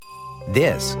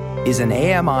This is an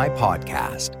AMI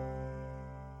podcast.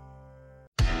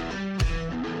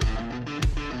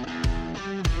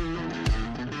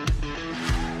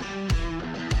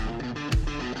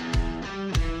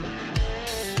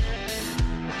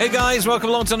 Hey guys, welcome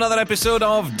along to another episode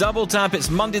of Double Tap. It's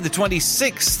Monday the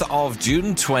 26th of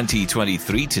June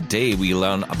 2023. Today we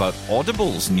learn about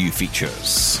Audible's new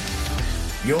features.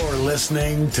 You're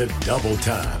listening to Double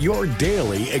Tap, your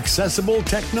daily accessible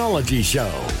technology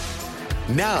show.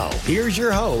 Now, here's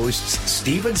your hosts,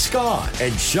 Stephen Scott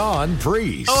and Sean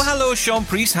Priest. Oh, hello, Sean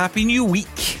Priest. Happy New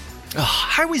Week. Oh,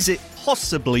 how is it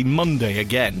possibly Monday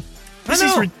again? This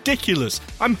is ridiculous.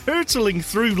 I'm hurtling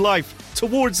through life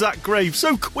towards that grave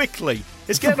so quickly.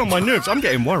 It's getting on my nerves. I'm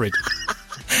getting worried.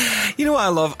 You know what I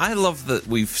love? I love that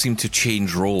we've seemed to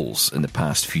change roles in the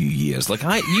past few years. Like,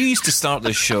 you used to start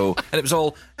this show, and it was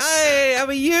all, hey, how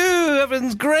are you?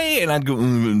 Everything's great. And I'd go,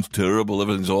 it's terrible,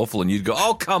 everything's awful. And you'd go,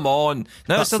 oh, come on.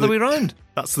 Now it's the other way around.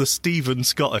 That's the Stephen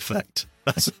Scott effect.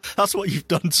 That's what you've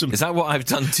done to me. Is that what I've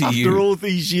done to you? After all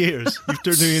these years, you've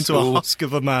turned me into a husk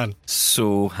of a man.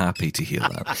 So happy to hear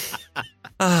that.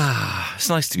 It's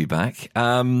nice to be back.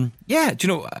 Do you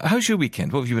know, how's your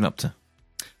weekend? What have you been up to?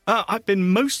 I've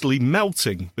been mostly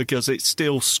melting because it's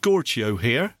still Scorchio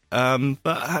here.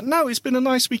 But no, it's been a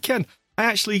nice weekend. I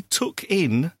actually took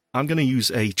in, I'm going to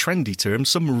use a trendy term,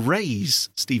 some rays,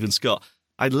 Stephen Scott.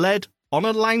 I led on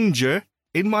a lounger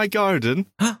in my garden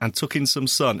and took in some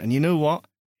sun. And you know what?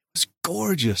 It was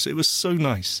gorgeous. It was so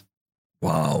nice.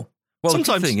 Wow. Well,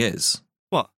 sometimes, the thing is,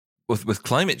 what? With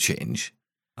climate change.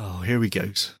 Oh, here we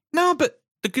go. No, but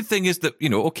the good thing is that,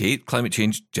 okay, climate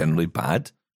change generally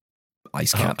bad.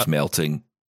 Ice caps melting,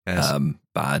 yes.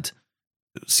 Bad.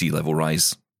 Sea level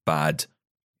rise, bad.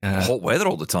 Hot weather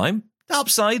all the time,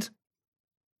 upside.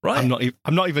 Right.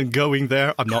 I'm not even going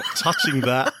there. I'm not touching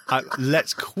that.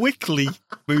 Let's quickly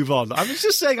move on. I was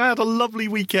just saying I had a lovely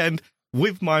weekend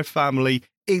with my family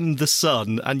in the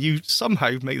sun, and you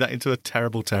somehow make that into a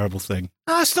terrible, terrible thing.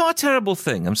 It's not a terrible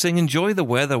thing. I'm saying enjoy the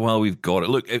weather while we've got it.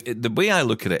 Look, the way I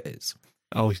look at it is...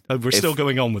 Oh, we're still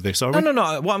going on with this, are we?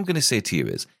 No. What I'm going to say to you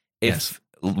is,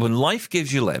 when life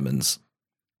gives you lemons,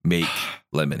 make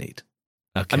lemonade.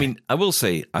 Okay. I mean, I will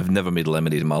say I've never made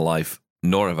lemonade in my life,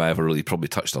 nor have I ever really probably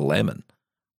touched a lemon.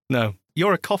 No,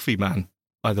 you're a coffee man,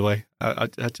 by the way. I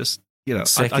just,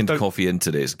 Second coffee in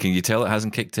today. Can you tell it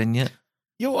hasn't kicked in yet?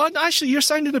 Actually, you're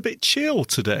sounding a bit chill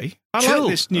today. I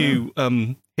like this new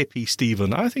hippie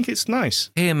Stephen. I think it's nice.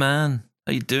 Hey, man.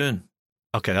 How you doing?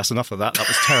 Okay, that's enough of that. That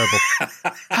was terrible.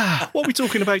 What are we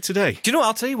talking about today? Do you know what?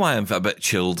 I'll tell you why I'm a bit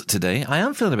chilled today. I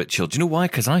am feeling a bit chilled. Do you know why?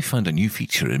 Because I found a new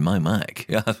feature in my Mac.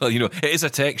 Yeah, well, it is a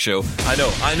tech show. I know.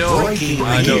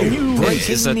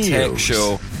 It's a tech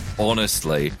show,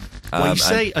 honestly. When you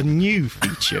say a new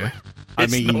feature...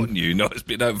 It's not new. No, it's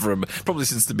been out for probably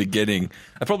since the beginning.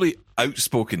 I probably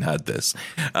Outspoken had this.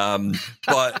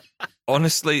 But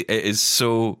honestly, it is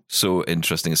so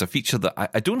interesting. It's a feature that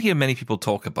I don't hear many people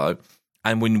talk about.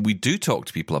 And when we do talk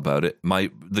to people about it,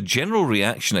 the general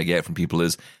reaction I get from people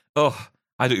is, oh,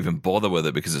 I don't even bother with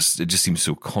it because it just seems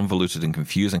so convoluted and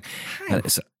confusing. And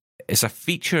it's a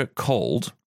feature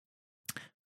called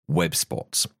Web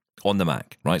Spots on the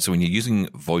Mac, right? So when you're using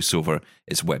VoiceOver,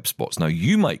 it's Web Spots. Now,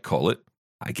 you might call it,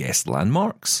 I guess,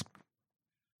 landmarks.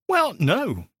 Well,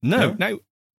 no. Now,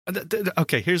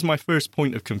 okay, here's my first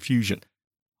point of confusion.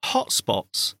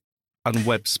 Hotspots and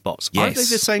web spots. Yes. Are they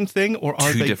the same thing or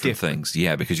are they two different things?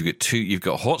 Yeah, because you've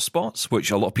got hotspots, which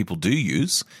a lot of people do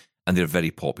use, and they're very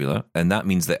popular. And that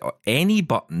means that any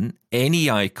button, any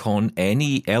icon,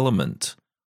 any element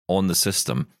on the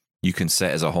system, you can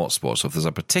set as a hotspot. So if there's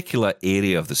a particular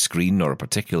area of the screen or a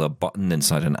particular button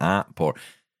inside an app or,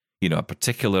 a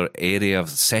particular area of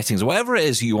settings, whatever it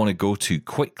is you want to go to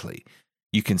quickly,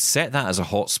 you can set that as a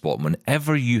hotspot.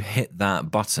 Whenever you hit that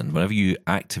button, whenever you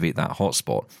activate that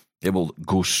hotspot, it will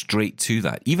go straight to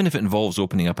that. Even if it involves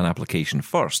opening up an application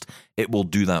first, it will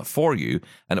do that for you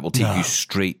and it will take you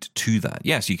straight to that.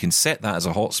 Yes, you can set that as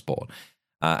a hotspot.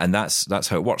 And that's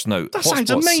how it works. Now, that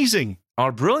sounds amazing.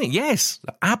 Are brilliant. Yes,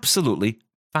 absolutely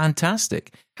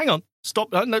fantastic. Hang on.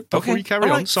 Stop. No, before you carry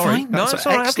on. Sorry. Fine. No, it's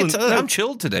all right. I'm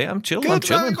chilled today. I'm chilled. Good. I'm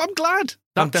chilling. I'm glad.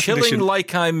 I'm chilling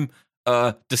like I'm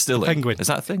distilling. Penguin. Is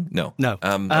that a thing? No.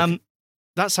 Okay.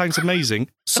 That sounds amazing.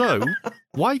 So,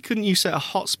 why couldn't you set a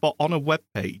hotspot on a web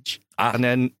page and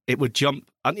then it would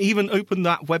jump and even open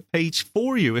that web page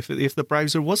for you if the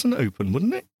browser wasn't open,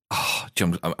 wouldn't it? Oh,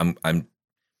 Jim, I'm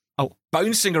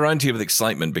bouncing around here with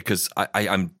excitement because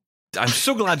I'm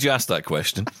so glad you asked that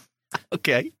question.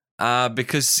 Okay.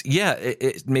 Because,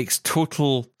 it makes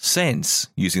total sense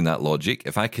using that logic.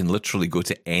 If I can literally go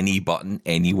to any button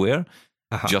anywhere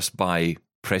just by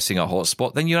pressing a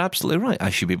hotspot, then you're absolutely right. I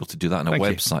should be able to do that on a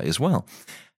website as well.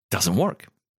 Doesn't work.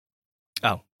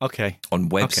 Oh, okay. On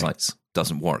websites,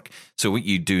 doesn't work. So what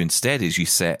you do instead is you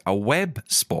set a web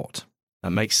spot.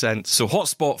 That makes sense. So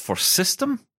hotspot for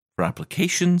system, for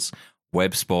applications,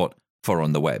 web spot for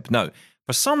on the web. Now,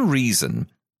 for some reason,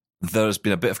 there's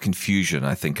been a bit of confusion,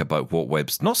 I think, about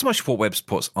not so much what web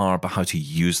spots are, but how to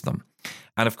use them.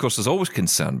 And of course, there's always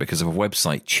concern because if a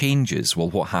website changes, well,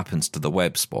 what happens to the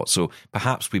web spot? So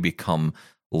perhaps we become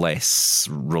less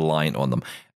reliant on them.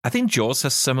 I think JAWS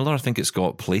has similar. I think it's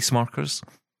got place markers.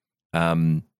 I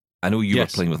know you were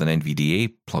playing with an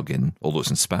NVDA plugin, although it's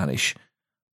in Spanish.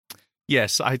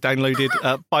 Yes, I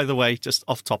downloaded, by the way, just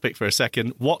off topic for a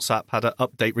second, WhatsApp had an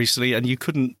update recently and you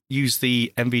couldn't use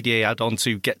the NVDA add-on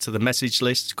to get to the message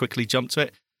list, quickly jump to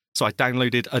it. So I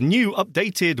downloaded a new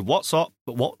updated WhatsApp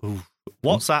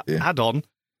add-on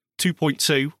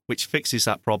 2.2, which fixes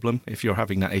that problem if you're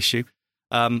having that issue.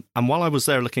 And while I was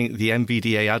there looking at the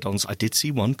NVDA add-ons, I did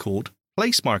see one called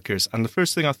Place Markers. And the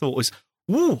first thing I thought was,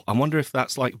 I wonder if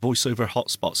that's like voice over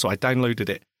hotspot. So I downloaded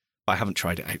it, but I haven't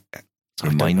tried it out yet. So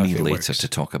remind me later to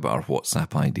talk about our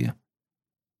WhatsApp idea.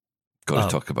 Got to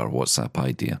talk about our WhatsApp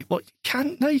idea. Well,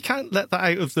 you can't let that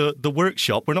out of the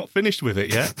workshop. We're not finished with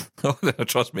it yet. Oh, no,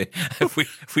 trust me.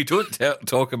 If we don't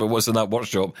talk about what's in that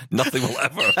workshop, nothing will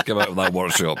ever come out of that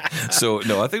workshop. So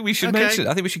no, I think we should mention.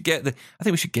 I think we should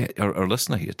get our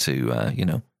listener here to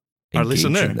our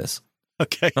listener in this.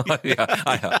 Okay.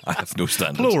 I have no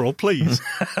standards. Plural, please.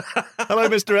 Hello,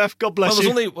 Mr. F. God bless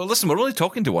you. Listen, we're only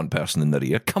talking to one person in their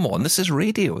ear. Come on, this is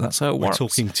radio. That's how it works. We're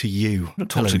talking to you. We don't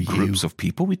talk to groups of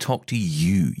people. We talk to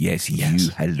you. Yes,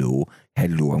 you. Hello.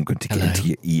 I'm going to get into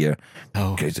your ear.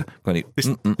 Oh. Okay, so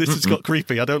this has got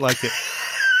creepy. I don't like it.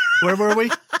 Where were we?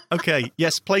 Okay.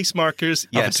 Yes, place markers.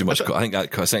 Yes. Too much. I think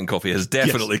that second coffee has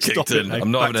definitely kicked in.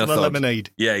 I'm not having a thought. Lemonade.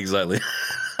 Yeah, exactly.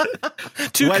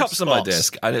 2 cups on my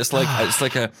desk, and it's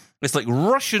like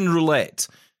Russian roulette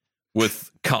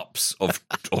with cups of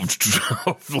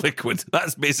liquid.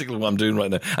 That's basically what I'm doing right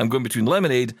now. I'm going between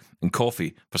lemonade and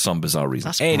coffee for some bizarre reason.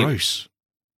 That's gross.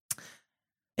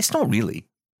 It's not really.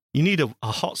 You need a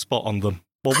hot spot on them.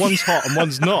 Well, one's hot and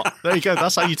one's not. There you go.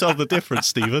 That's how you tell the difference,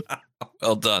 Stephen.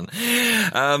 Well done.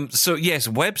 So, yes,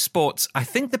 web spots. I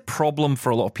think the problem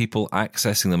for a lot of people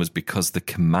accessing them is because the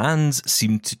commands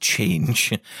seem to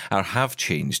change or have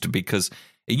changed, because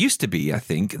it used to be, I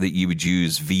think, that you would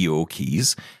use VO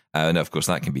keys. And, of course,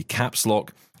 that can be caps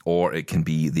lock, or it can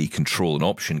be the control and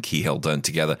option key held down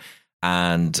together.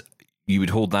 And you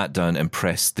would hold that down and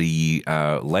press the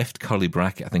left curly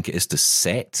bracket, I think it is, to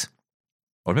set.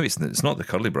 Or maybe it's not the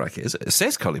curly bracket, is it? It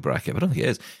says curly bracket, but I don't think it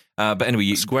is. But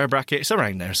anyway, square bracket, it's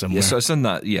around there somewhere. Yeah, so it's in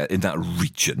that, in that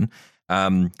region,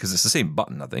 because it's the same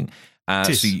button, I think. It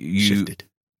is shifted.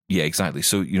 Yeah, exactly.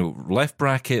 So left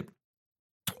bracket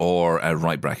or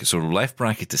right bracket. So left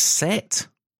bracket to set,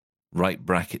 right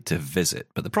bracket to visit.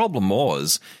 But the problem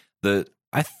was that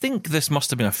I think this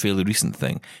must have been a fairly recent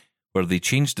thing, where they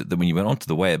changed it that when you went onto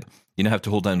the web, you now have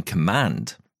to hold down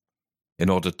Command in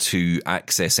order to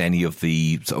access any of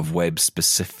the sort of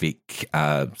web-specific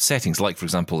settings. Like, for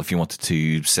example, if you wanted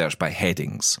to search by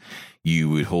headings, you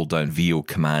would hold down VO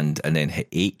Command and then hit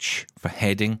H for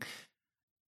heading.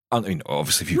 I mean,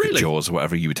 obviously, if you could JAWS or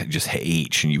whatever, you would just hit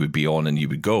H and you would be on and you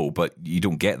would go. But you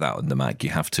don't get that on the Mac. You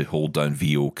have to hold down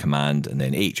VO Command and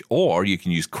then H. Or you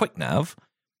can use QuickNav.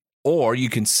 Or you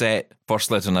can set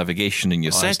first letter navigation in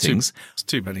your settings. It's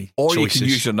too many Or choices. You can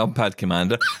use your numpad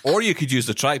commander. Or you could use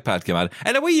the trackpad commander.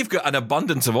 In a way, you've got an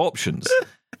abundance of options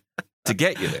to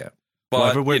get you there.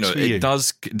 But it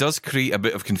does create a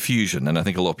bit of confusion. And I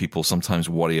think a lot of people sometimes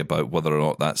worry about whether or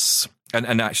not that's...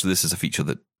 And actually, this is a feature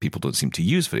that people don't seem to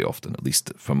use very often, at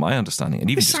least from my understanding.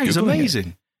 And even it just sounds Googling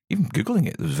amazing. Even Googling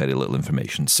it, there's very little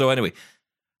information. So anyway,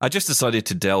 I just decided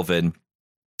to delve in.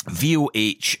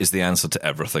 VOH is the answer to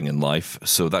everything in life.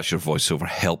 So that's your voiceover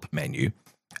help menu.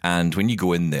 And when you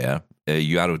go in there,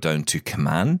 you arrow down to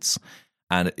commands,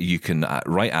 and you can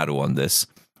right arrow on this,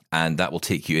 and that will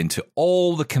take you into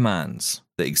all the commands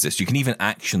that exist. You can even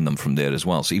action them from there as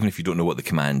well. So even if you don't know what the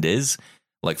command is,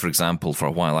 like, for example, for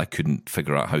a while I couldn't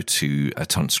figure out how to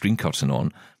turn screen curtain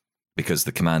on because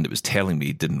the command it was telling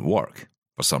me didn't work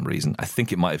for some reason. I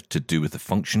think it might have to do with the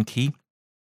function key,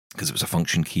 because it was a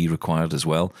function key required as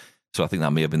well. So I think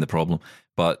that may have been the problem.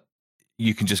 But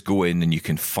you can just go in and you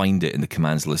can find it in the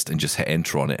commands list and just hit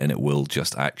enter on it and it will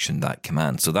just action that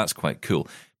command. So that's quite cool.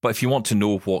 But if you want to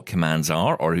know what commands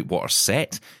are or what are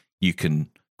set, you can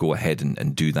go ahead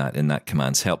and do that in that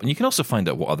commands help. And you can also find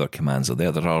out what other commands are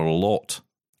there. There are a lot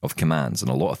of commands and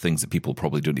a lot of things that people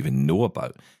probably don't even know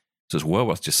about. So it's well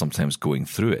worth just sometimes going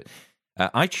through it.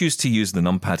 I choose to use the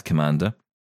numpad commander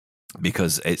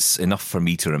because it's enough for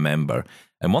me to remember.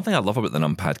 And one thing I love about the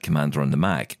numpad commander on the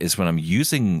Mac is when I'm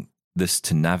using this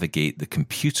to navigate the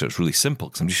computer, it's really simple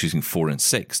because I'm just using 4 and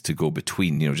 6 to go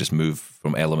between, just move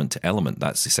from element to element.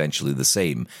 That's essentially the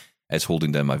same as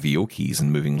holding down my VO keys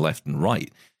and moving left and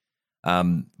right.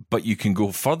 But you can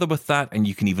go further with that, and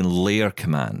you can even layer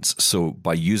commands. So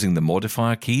by using the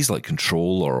modifier keys like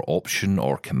Control or Option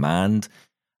or Command,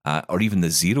 or even the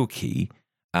 0 key,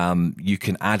 you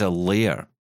can add a layer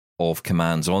of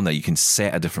commands on there. You can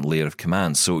set a different layer of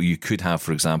commands. So you could have,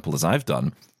 for example, as I've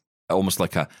done, almost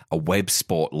like a web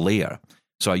spot layer.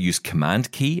 So I use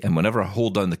Command key, and whenever I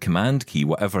hold down the Command key,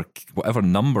 whatever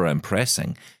number I'm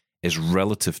pressing is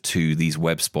relative to these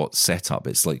web spots setup.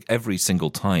 It's like every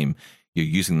single time you're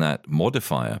using that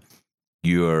modifier,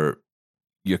 you're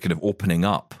kind of opening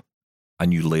up a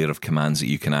new layer of commands that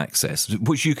you can access,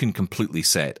 which you can completely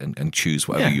set and choose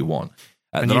whatever you want.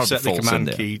 And you set the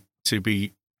command key to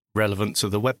be relevant to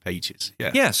the web pages.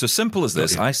 Yeah, so simple as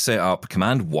this. I set up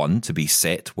Command 1 to be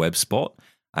set web spot.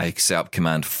 I set up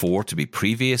Command 4 to be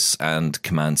previous and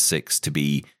Command 6 to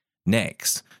be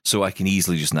next. So I can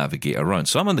easily just navigate around.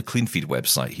 So I'm on the CleanFeed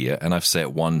website here, and I've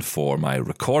set one for my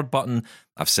record button,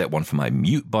 I've set one for my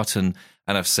mute button,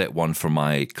 and I've set one for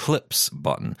my clips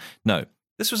button. Now,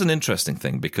 this was an interesting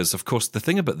thing because, of course, the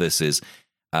thing about this is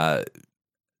that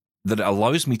it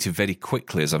allows me to very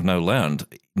quickly, as I've now learned,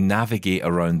 navigate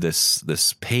around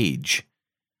this page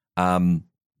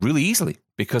really easily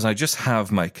because I just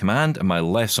have my command and my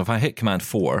left. So if I hit Command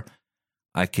 4,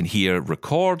 I can hear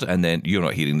record, and then you're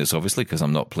not hearing this, obviously, because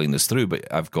I'm not playing this through,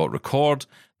 but I've got record,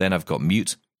 then I've got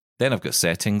mute, then I've got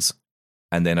settings,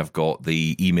 and then I've got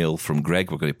the email from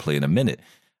Greg we're going to play in a minute,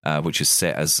 which is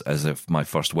set as if my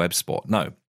first web spot. Now,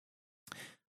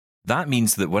 that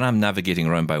means that when I'm navigating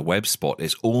around by web spot,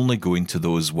 it's only going to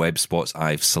those web spots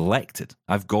I've selected.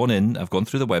 I've gone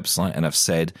through the website, and I've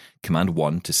said Command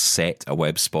 1 to set a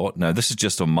web spot. Now, this is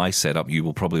just on my setup. You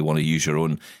will probably want to use your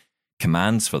own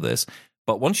commands for this.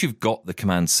 But once you've got the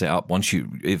command set up,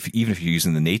 even if you're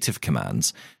using the native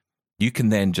commands, you can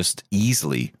then just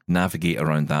easily navigate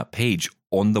around that page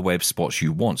on the web spots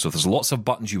you want. So if there's lots of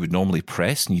buttons you would normally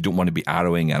press and you don't want to be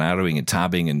arrowing and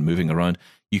tabbing and moving around,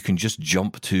 you can just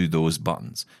jump to those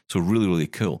buttons. So really, really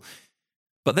cool.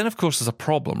 But then, of course, there's a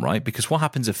problem, right? Because what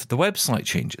happens if the website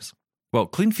changes? Well,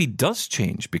 CleanFeed does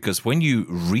change because when you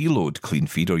reload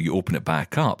CleanFeed or you open it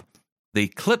back up, the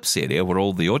clips area where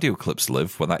all the audio clips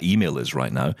live, where that email is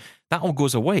right now, that all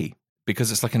goes away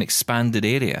because it's like an expanded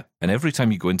area. And every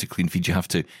time you go into CleanFeed, you have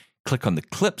to click on the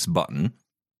clips button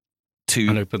to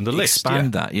and open the list,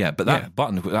 expand that. Yeah, but that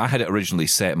button, I had it originally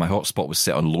set, my hotspot was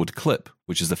set on load clip,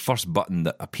 which is the first button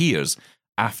that appears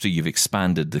after you've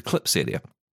expanded the clips area.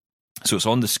 So it's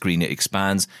on the screen, it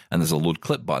expands, and there's a load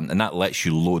clip button, and that lets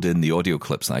you load in the audio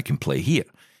clips that I can play here.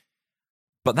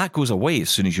 But that goes away as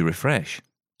soon as you refresh.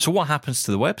 So what happens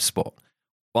to the web spot?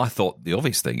 Well, I thought the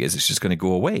obvious thing is it's just going to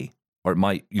go away, or it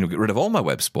might, get rid of all my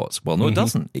web spots. Well, no, it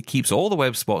doesn't. It keeps all the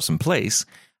web spots in place,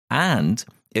 and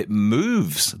it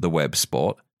moves the web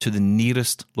spot to the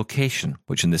nearest location,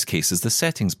 which in this case is the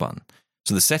settings button.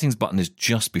 So the settings button is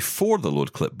just before the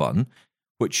load clip button,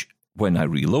 which when I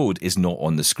reload is not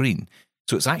on the screen.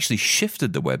 So it's actually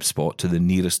shifted the web spot to the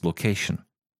nearest location.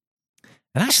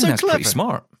 And actually that's pretty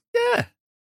smart. Yeah.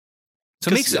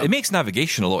 So it makes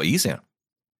navigation a lot easier.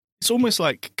 It's almost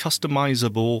like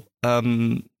customizable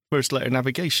first letter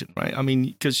navigation, right? I mean,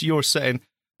 because you're saying,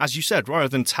 as you said, rather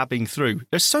than tabbing through,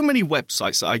 there's so many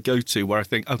websites that I go to where I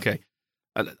think, okay,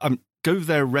 I go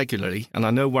there regularly and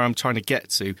I know where I'm trying to get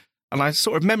to. And I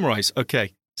sort of memorize,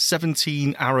 okay,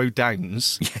 17 arrow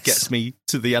downs gets me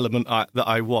to the element that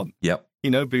I want. Yep.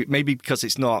 Maybe because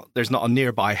there's not a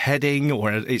nearby heading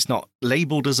or it's not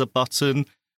labeled as a button.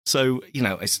 So,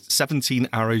 it's 17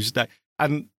 arrows down.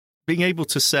 And being able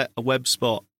to set a web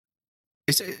spot,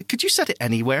 could you set it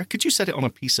anywhere? Could you set it on a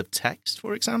piece of text,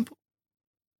 for example?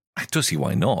 I don't see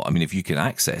why not. I mean, if you can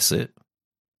access it,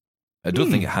 I don't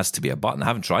think it has to be a button. I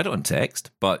haven't tried it on text,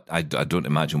 but I don't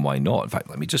imagine why not. In fact,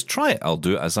 let me just try it. I'll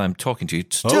do it as I'm talking to you.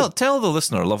 Tell the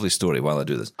listener a lovely story while I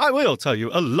do this. I will tell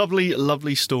you a lovely,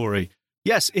 lovely story.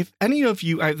 Yes, if any of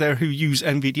you out there who use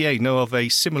NVDA know of a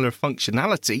similar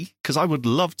functionality, because I would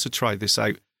love to try this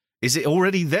out. Is it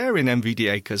already there in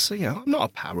NVDA? Because, I'm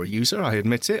not a power user, I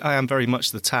admit it. I am very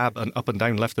much the tab and up and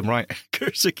down, left and right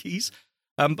cursor keys.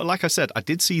 But like I said, I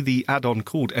did see the add-on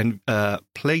called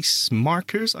Place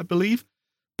Markers, I believe.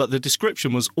 But the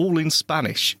description was all in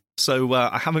Spanish. So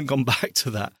I haven't gone back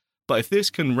to that. But if this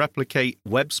can replicate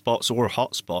web spots or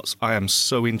hotspots, I am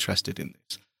so interested in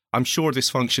this. I'm sure this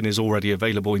function is already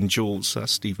available in Jules,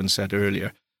 as Stephen said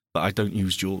earlier, but I don't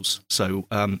use Jules. So,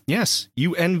 yes,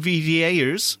 you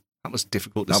NVDAers, that was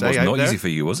difficult to say. That was not easy for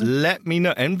you, was it? Let me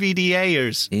know.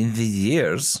 NVDAers.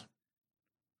 NVDAers?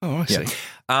 Oh, I see.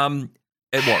 Yeah.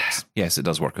 It works. Yes, it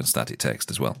does work on static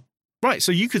text as well. Right,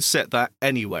 so you could set that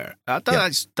anywhere.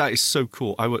 That is so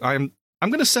cool. I'm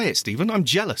going to say it, Stephen. I'm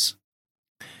jealous.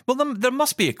 Well, there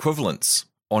must be equivalents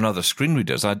on other screen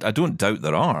readers. I don't doubt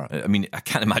there are. I mean, I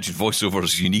can't imagine VoiceOver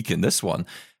is unique in this one.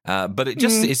 But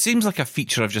it seems like a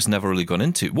feature I've just never really gone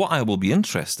into. What I will be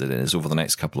interested in is over the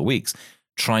next couple of weeks,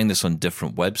 trying this on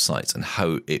different websites and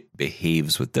how it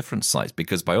behaves with different sites,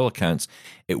 because by all accounts,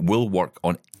 it will work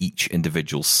on each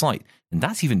individual site. And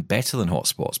that's even better than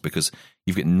hotspots, because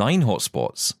you've got 9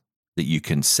 hotspots that you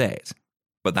can set,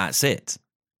 but that's it.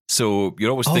 So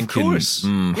you're always thinking,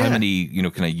 how many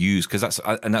can I use? Because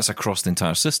that's across the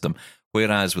entire system.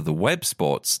 Whereas with the web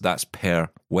spots, that's per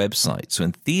website. So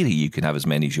in theory, you can have as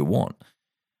many as you want.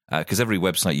 Because every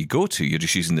website you go to, you're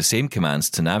just using the same commands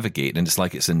to navigate, and it's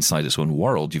like it's inside its own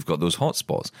world. You've got those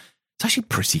hotspots. It's actually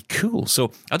pretty cool.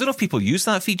 So I don't know if people use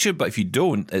that feature, but if you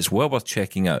don't, it's well worth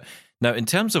checking out. Now, in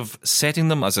terms of setting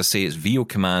them, as I say, it's VO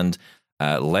command,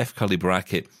 left curly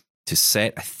bracket to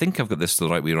set. I think I've got this the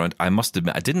right way around. I must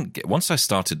admit, once I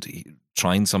started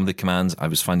trying some of the commands, I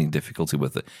was finding difficulty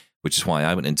with it, which is why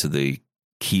I went into the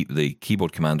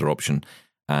keyboard commander option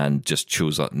and just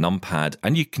chose a numpad.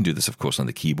 And you can do this, of course, on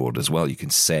the keyboard as well. You can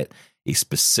set a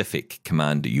specific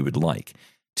command that you would like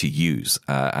to use.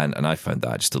 And I found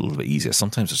that just a little bit easier.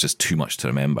 Sometimes it's just too much to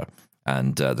remember,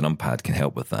 and the numpad can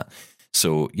help with that.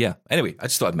 So, yeah. Anyway, I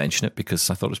just thought I'd mention it because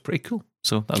I thought it was pretty cool.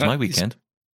 So that was my weekend.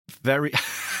 Very...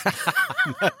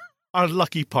 Our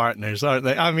lucky partners, aren't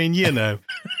they? I mean,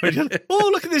 oh,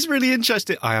 look at this, really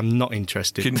interesting. I am not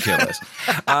interested. Couldn't care less.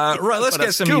 Right, let's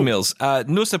get some emails.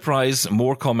 No surprise,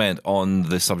 more comment on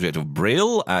the subject of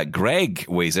Braille. Greg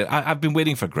weighs it. I've been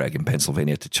waiting for Greg in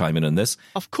Pennsylvania to chime in on this.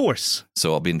 Of course.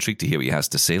 So I'll be intrigued to hear what he has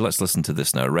to say. Let's listen to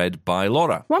this now, read by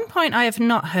Laura. One point I have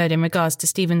not heard in regards to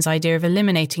Stephen's idea of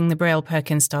eliminating the Braille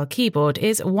Perkins-style keyboard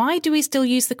is, why do we still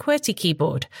use the QWERTY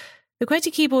keyboard? The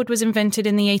QWERTY keyboard was invented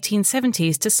in the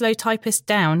 1870s to slow typists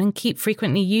down and keep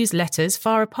frequently used letters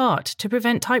far apart to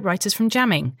prevent typewriters from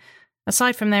jamming.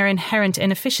 Aside from their inherent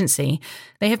inefficiency,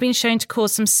 they have been shown to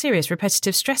cause some serious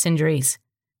repetitive stress injuries.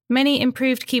 Many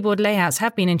improved keyboard layouts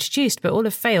have been introduced, but all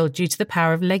have failed due to the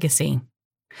power of legacy.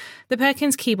 The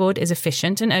Perkins keyboard is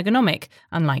efficient and ergonomic,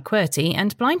 unlike QWERTY,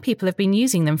 and blind people have been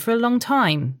using them for a long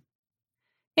time.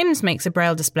 IMS makes a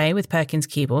Braille display with Perkins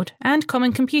keyboard and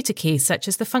common computer keys such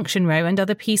as the function row and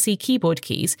other PC keyboard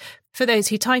keys for those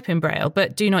who type in Braille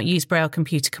but do not use Braille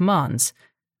computer commands.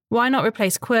 Why not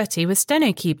replace QWERTY with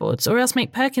steno keyboards, or else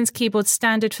make Perkins keyboards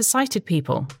standard for sighted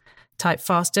people? Type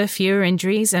faster, fewer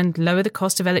injuries, and lower the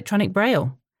cost of electronic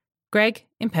Braille. Greg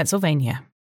in Pennsylvania.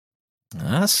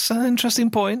 That's an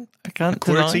interesting point. I can't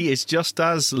deny. QWERTY is just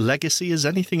as legacy as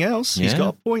anything else. Yeah. He's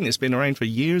got a point. It's been around for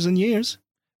years and years.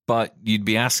 But you'd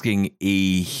be asking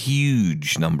a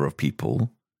huge number of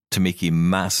people to make a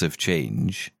massive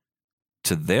change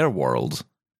to their world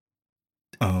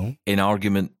in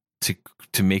argument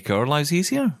to make our lives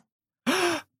easier.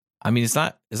 I mean, is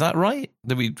that right?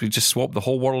 That we just swap the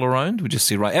whole world around? We just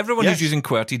say, right, everyone who's using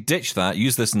QWERTY, ditch that,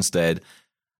 use this instead,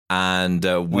 and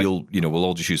we'll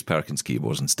all just use Perkins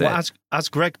keyboards instead. Well, as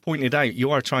Greg pointed out,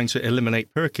 you are trying to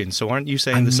eliminate Perkins, so aren't you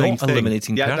saying the same thing? I'm not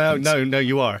eliminating Perkins. No,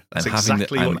 you are. That's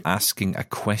I'm asking a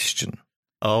question.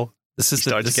 Oh, this is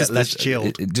to get less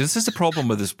chilled. This is the problem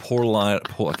with this polar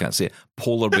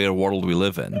bear world we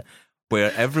live in,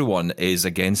 where everyone is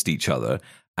against each other,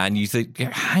 and you think,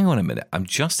 hang on a minute, I'm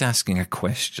just asking a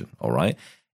question, all right?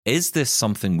 Is this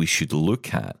something we should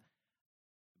look at?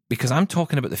 Because I'm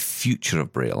talking about the future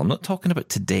of Braille. I'm not talking about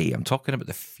today. I'm talking about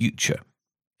the future.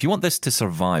 If you want this to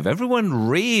survive, everyone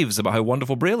raves about how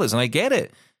wonderful Braille is, and I get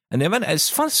it. And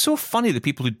it's so funny, the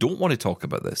people who don't want to talk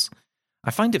about this.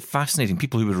 I find it fascinating,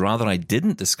 people who would rather I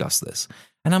didn't discuss this.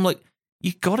 And I'm like,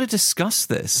 you got to discuss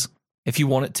this if you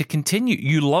want it to continue.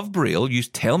 You love Braille. You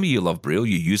tell me you love Braille.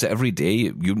 You use it every day.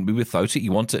 You wouldn't be without it.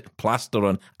 You want it plastered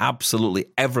on absolutely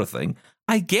everything.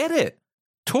 I get it.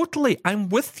 Totally. I'm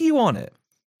with you on it.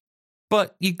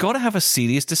 But you got to have a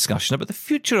serious discussion about the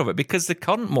future of it, because the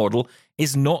current model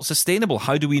is not sustainable.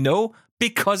 How do we know?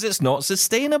 Because it's not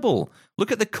sustainable. Look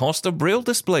at the cost of Braille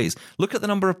displays. Look at the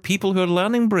number of people who are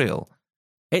learning Braille.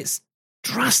 It's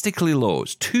drastically low.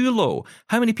 It's too low.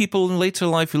 How many people in later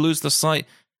life who lose their sight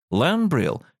learn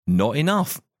Braille? Not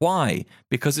enough. Why?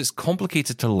 Because it's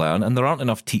complicated to learn, and there aren't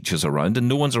enough teachers around, and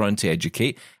no one's around to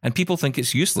educate, and people think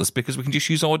it's useless because we can just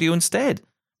use audio instead.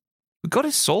 We've got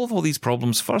to solve all these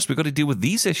problems first. We've got to deal with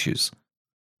these issues.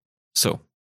 So.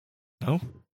 Oh,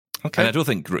 okay. And I don't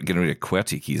think getting rid of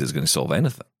QWERTY keys is going to solve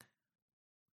anything.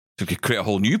 So it could create a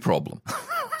whole new problem.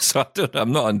 So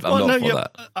I'm not for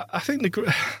that. I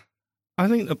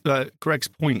think Greg's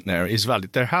point there is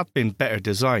valid. There have been better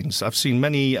designs. I've seen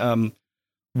many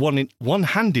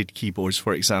one-handed keyboards,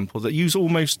 for example, that use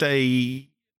almost a...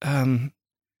 again,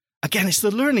 it's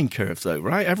the learning curve, though,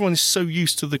 right? Everyone is so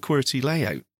used to the QWERTY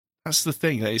layout. That's the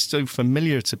thing. That it's so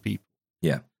familiar to people.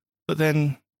 Yeah. But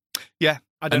then, yeah,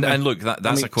 I don't know. And look,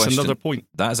 that's a question. Another point.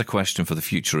 That is a question for the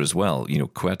future as well.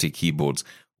 QWERTY keyboards,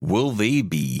 will they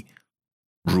be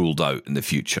ruled out in the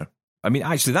future? I mean,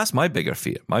 actually, that's my bigger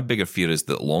fear. My bigger fear is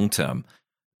that long term,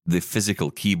 the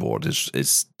physical keyboard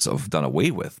is sort of done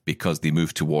away with because they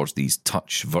move towards these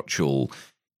touch virtual.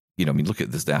 Look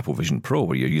at this, the Apple Vision Pro,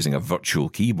 where you're using a virtual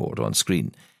keyboard on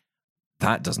screen.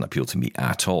 That doesn't appeal to me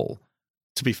at all.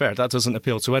 To be fair, that doesn't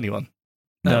appeal to anyone.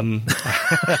 No.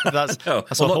 That's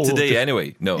not today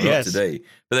anyway. No, yes. Not today.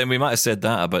 But then we might have said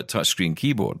that about touchscreen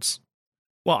keyboards.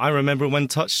 Well, I remember when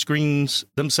touchscreens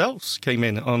themselves came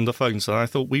in on the phones, and I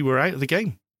thought we were out of the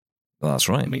game. Well, that's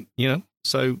right. I mean,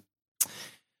 so,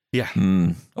 yeah.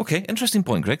 Okay, interesting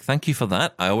point, Greg. Thank you for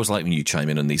that. I always like when you chime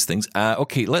in on these things.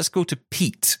 Okay, let's go to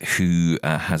Pete, who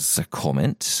has a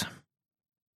comment.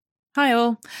 Hi,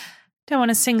 all. Don't want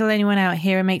to single anyone out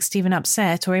here and make Stephen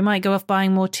upset, or he might go off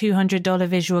buying more $200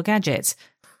 visual gadgets.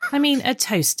 I mean, a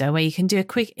toaster where you can do a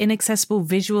quick, inaccessible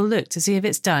visual look to see if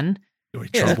it's done.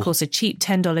 Of course, a cheap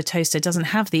 $10 toaster doesn't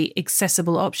have the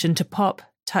accessible option to pop,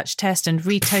 touch test, and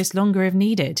retoast longer if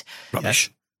needed.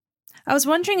 Rubbish. I was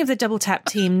wondering if the Double Tap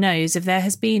team knows if there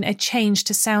has been a change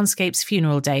to Soundscape's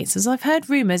funeral dates, as I've heard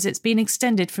rumours it's been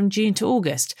extended from June to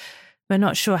August, but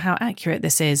not sure how accurate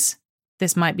this is.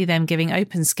 This might be them giving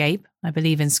OpenScape, I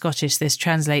believe in Scottish this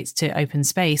translates to open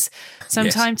space, some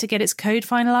time to get its code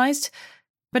finalised.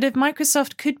 But if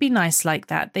Microsoft could be nice like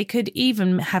that, they could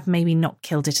even have maybe not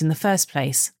killed it in the first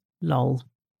place. Lol.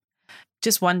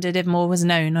 Just wondered if more was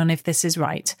known on if this is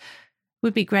right.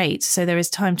 Would be great, so there is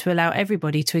time to allow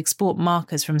everybody to export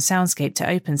markers from Soundscape to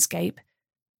OpenScape.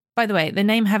 By the way, the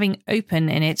name having open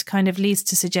in it kind of leads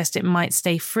to suggest it might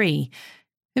stay free.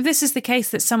 If this is the case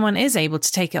that someone is able to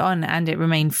take it on and it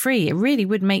remain free, it really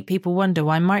would make people wonder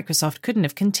why Microsoft couldn't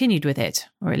have continued with it,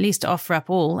 or at least offer up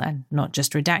all, and not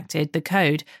just redacted, the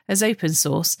code as open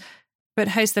source, but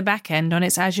host the backend on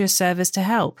its Azure servers to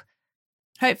help.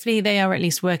 Hopefully they are at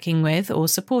least working with or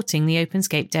supporting the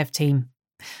OpenScape dev team.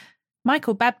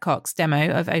 Michael Babcock's demo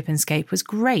of OpenScape was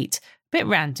great. Bit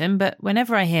random, but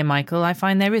whenever I hear Michael, I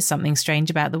find there is something strange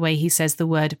about the way he says the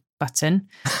word button.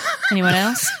 Anyone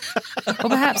else? Or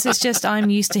perhaps it's just I'm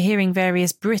used to hearing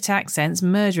various Brit accents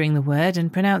murdering the word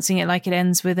and pronouncing it like it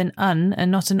ends with an un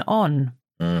and not an on.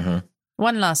 Mm-hmm.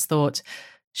 One last thought.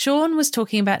 Sean was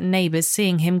talking about neighbours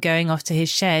seeing him going off to his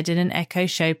shed in an Echo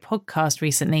Show podcast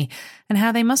recently and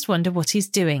how they must wonder what he's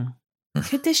doing.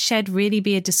 Could this shed really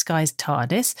be a disguised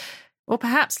TARDIS? Or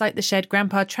perhaps like the shed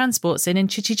Grandpa transports in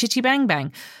Chitty Chitty Bang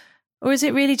Bang? Or is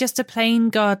it really just a plain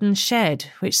garden shed,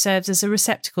 which serves as a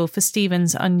receptacle for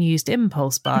Stephen's unused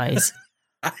impulse buys?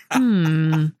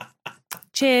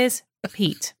 Cheers,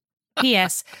 Pete.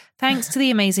 P.S. Thanks to the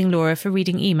amazing Laura for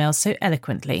reading emails so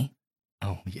eloquently.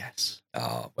 Oh, yes.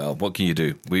 Oh, well, what can you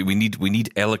do? We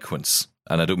need eloquence.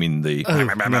 And I don't mean the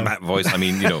voice. I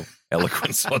mean,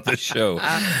 eloquence on the show.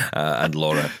 And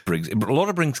Laura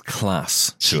brings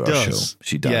class to our show.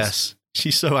 She does. Yes.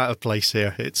 She's so out of place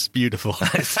here. It's beautiful.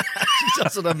 She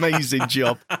does an amazing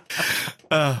job.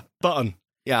 Button.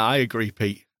 Yeah, I agree,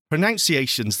 Pete.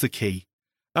 Pronunciation's the key.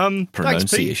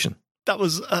 Pronunciation.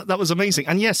 Thanks, Pete. That was amazing.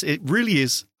 And yes, it really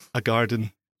is a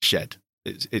garden shed.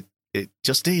 It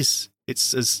just is.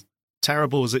 It's as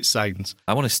terrible as it sounds.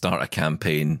 I want to start a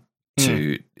campaign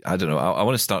to, I don't know, I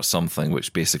want to start something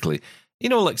which basically,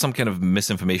 like some kind of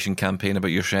misinformation campaign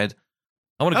about your shed.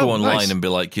 I want to go online and be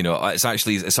like,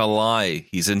 it's a lie.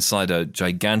 He's inside a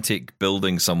gigantic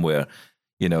building somewhere.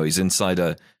 He's inside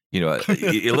a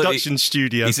production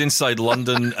studio. He's inside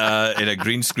London in a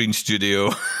green screen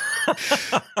studio.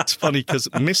 It's funny because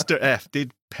Mr. F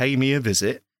did pay me a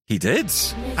visit. He did.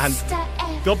 And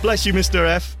God bless you, Mr.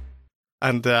 F.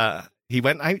 And he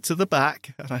went out to the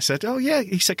back and I said, oh, yeah.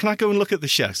 He said, can I go and look at the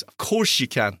shelves? Of course you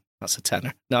can. That's a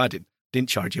tenner. No, I didn't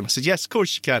charge him. I said, yes, of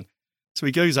course you can. So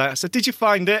he goes out. I said, did you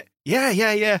find it?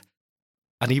 Yeah.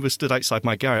 And he was stood outside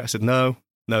my garage. I said, no,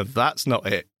 that's not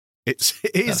it. It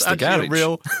is actually a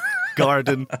real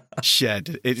garden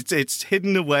shed. It's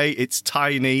hidden away. It's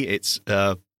tiny. It's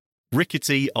a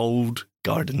rickety old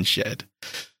garden shed.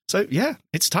 So, yeah,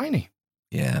 it's tiny.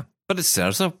 Yeah. But it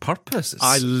serves a purpose.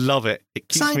 I love it. It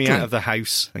keeps me out of the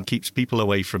house and keeps people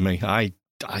away from me.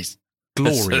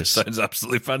 Glorious. Sounds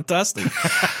absolutely fantastic.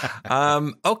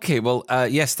 Okay, well,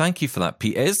 yes, thank you for that,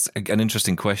 Pete. It is an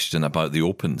interesting question about the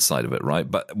open side of it,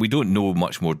 right? But we don't know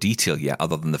much more detail yet,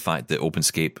 other than the fact that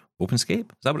OpenScape, is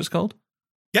that what it's called?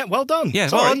 Yeah, well done. Yeah,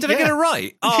 Sorry, did I get it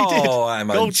right? Oh, I'm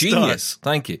a Gold genius.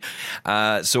 star. Thank you.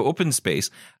 So Open Space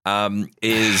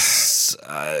is,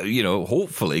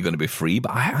 hopefully going to be free,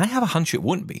 but I have a hunch it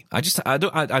won't be. I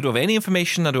don't have any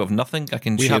information. I don't have nothing I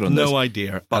can share on this. We have no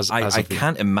idea. But I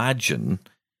can't imagine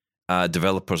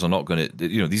developers are not going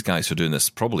to, these guys who are doing this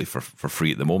probably for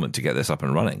free at the moment to get this up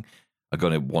and running are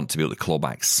going to want to be able to claw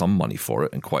back some money for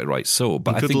it, and quite right so.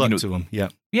 But good luck to them, yeah.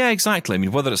 Yeah, exactly. I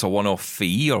mean, whether it's a one-off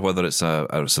fee or whether it's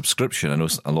a subscription, I know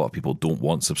a lot of people don't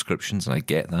want subscriptions, and I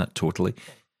get that totally.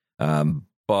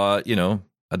 But,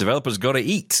 a developer's got to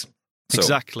eat. So.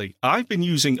 Exactly. I've been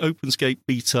using OpenScape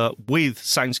Beta with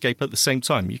Soundscape at the same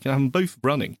time. You can have them both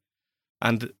running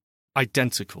and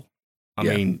identical. I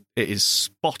mean, it is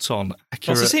spot on,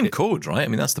 accurate. Well, it's the same code, right? I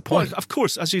mean, that's the point. Well, of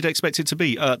course, as you'd expect it to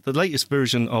be. The latest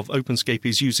version of OpenScape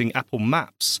is using Apple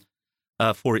Maps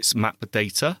for its map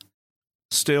data.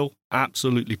 Still,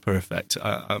 absolutely perfect.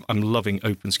 I'm loving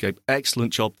OpenScape.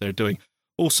 Excellent job they're doing.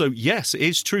 Also, yes, it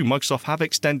is true. Microsoft have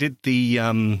extended the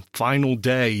final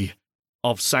day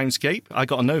of Soundscape. I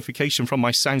got a notification from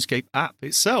my Soundscape app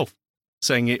itself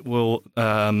saying it will.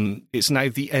 It's now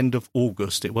the end of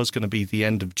August. It was going to be the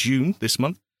end of June this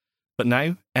month, but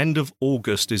now end of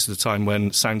August is the time when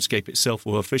Soundscape itself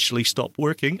will officially stop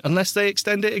working, unless they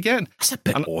extend it again. That's a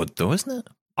bit odd, though, isn't it?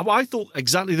 I thought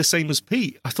exactly the same as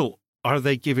Pete. I thought, are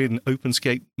they giving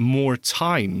OpenScape more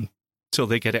time till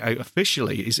they get it out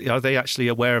officially? Are they actually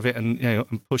aware of it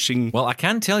and pushing? Well, I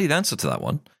can tell you the answer to that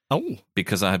one. Oh,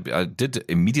 because I did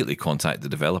immediately contact the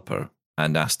developer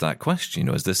and asked that question.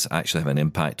 Does this actually have an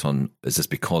impact on? Is this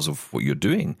because of what you're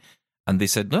doing? And they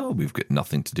said, no, we've got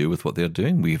nothing to do with what they're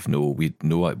doing. We know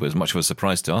it was as much of a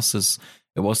surprise to us as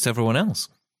it was to everyone else.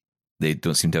 They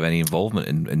don't seem to have any involvement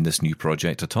in this new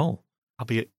project at all. I'll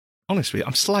be honest with you,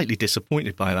 I'm slightly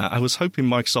disappointed by that. I was hoping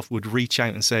Microsoft would reach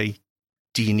out and say,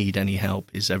 do you need any help?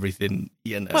 Is everything,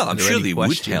 Well, I'm sure they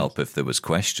would help if there was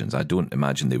questions. I don't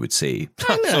imagine they would say,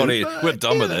 sorry, we're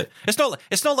done with it. It's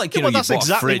not like, you that's bought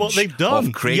exactly a fridge what they've done.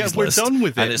 off Craigslist. Yeah, we're done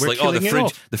with it. And it's we're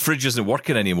like, the fridge isn't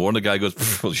working anymore. And the guy goes,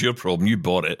 well, it's your problem. You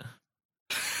bought it.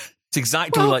 It's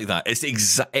exactly like that. It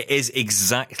is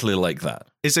exactly like that.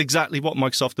 It's exactly what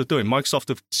Microsoft are doing. Microsoft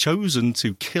have chosen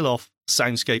to kill off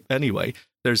Soundscape anyway.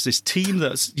 There's this team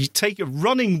that's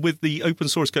running with the open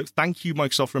source code. Thank you,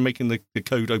 Microsoft, for making the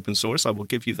code open source. I will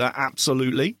give you that,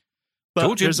 absolutely. But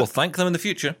told you, we'll thank them in the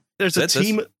future. There's a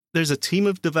team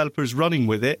of developers running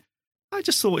with it. I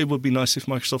just thought it would be nice if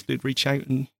Microsoft did reach out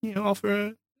and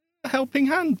offer a helping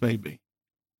hand, maybe.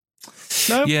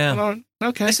 No? Yeah.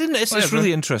 Okay. It's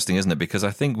really interesting, isn't it? Because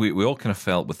I think we all kind of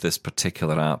felt with this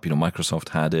particular app, Microsoft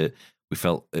had it. We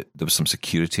felt there was some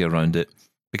security around it.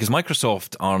 Because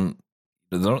Microsoft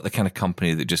they're not the kind of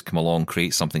company that just come along,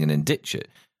 create something, and then ditch it.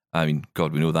 I mean,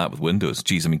 God, we know that with Windows.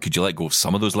 Geez, I mean, could you let go of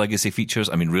some of those legacy features?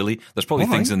 I mean, really? There's probably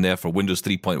things in there for Windows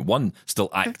 3.1 still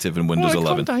active in Windows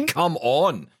 11. Come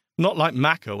on. Not like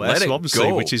Mac OS,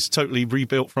 obviously, which is totally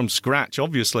rebuilt from scratch,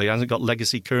 obviously. Hasn't got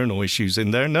legacy kernel issues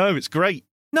in there. No, it's great.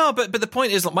 No, but the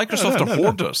point is that Microsoft are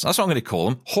hoarders. That's what I'm going to call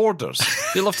them, hoarders.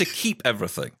 They love to keep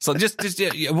everything. So just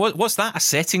what's that? A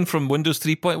setting from Windows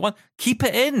 3.1? Keep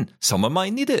it in. Someone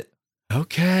might need it.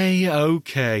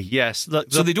 Okay, yes.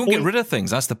 So they don't get rid of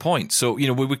things. That's the point. So we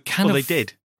kind of. Well, they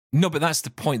did. No, but that's the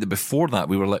point. That before that,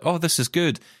 we were like, oh, this is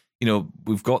good.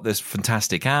 We've got this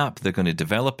fantastic app. They're going to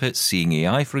develop it. Seeing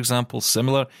AI, for example,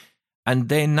 similar. And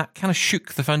then that kind of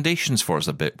shook the foundations for us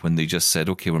a bit when they just said,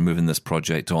 okay, we're moving this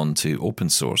project on to open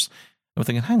source. And we're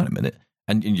thinking, hang on a minute.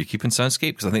 And you're keeping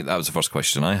Soundscape? Because I think that was the first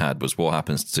question I had was what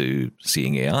happens to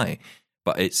Seeing AI?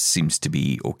 But it seems to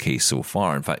be okay so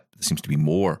far. In fact, there seems to be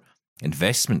more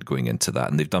investment going into that.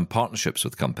 And they've done partnerships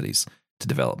with companies to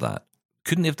develop that.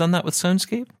 Couldn't they have done that with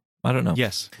Soundscape? I don't know.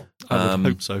 Yes, I would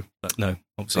hope so, but no,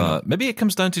 obviously not. Maybe it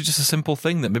comes down to just a simple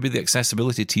thing that maybe the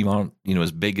accessibility team aren't,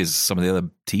 as big as some of the other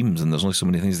teams, and there's only so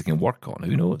many things they can work on.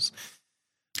 Who knows?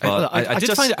 I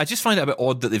just find it a bit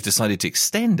odd that they've decided to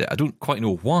extend it. I don't quite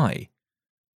know why.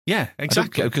 Yeah,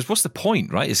 exactly. Because what's the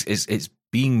point, right? It's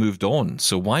being moved on.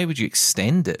 So why would you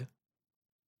extend it?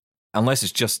 Unless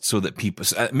it's just so that people...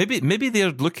 maybe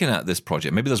they're looking at this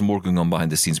project. Maybe there's more going on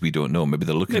behind the scenes we don't know. Maybe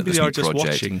they're looking at this new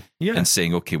project and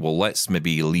saying, okay, well, let's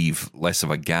maybe leave less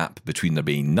of a gap between there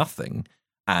being nothing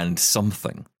and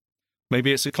something.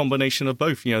 Maybe it's a combination of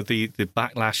both. You know, the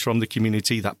backlash from the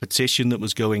community, that petition that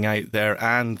was going out there,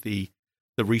 and the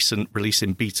recent release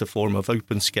in beta form of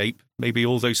OpenScape. Maybe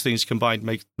all those things combined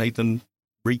made them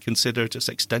reconsider just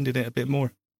extending it a bit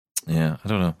more. Yeah, I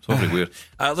don't know. It's awfully weird.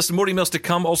 Listen, more emails to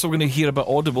come. Also, we're going to hear about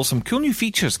Audible. Some cool new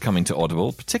features coming to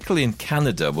Audible, particularly in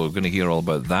Canada. We're going to hear all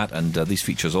about that. And these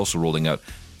features also rolling out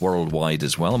worldwide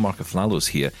as well. Mark Aflalo's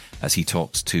here as he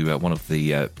talks to one of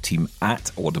the team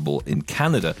at Audible in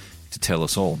Canada to tell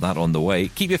us all. That on the way.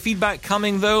 Keep your feedback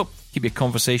coming, though. Keep your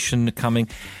conversation coming.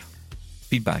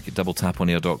 Feedback at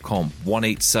doubletaponair.com.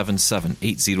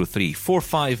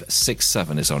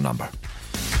 1-877-803-4567 is our number.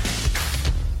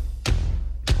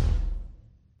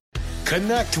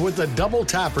 Connect with the Double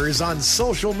Tappers on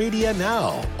social media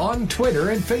now. On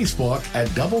Twitter and Facebook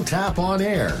at Double Tap On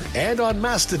Air. And on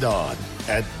Mastodon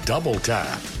at Double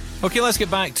Tap. Okay, let's get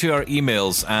back to our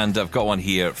emails. And I've got one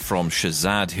here from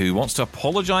Shazad, who wants to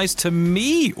apologise to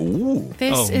me. Ooh.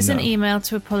 This is an email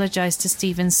to apologise to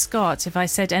Stephen Scott if I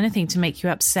said anything to make you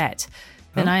upset.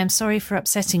 Then I am sorry for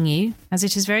upsetting you, as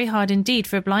it is very hard indeed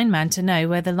for a blind man to know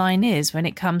where the line is when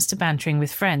it comes to bantering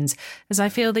with friends, as I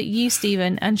feel that you,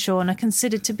 Stephen, and Sean are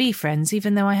considered to be friends,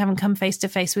 even though I haven't come face to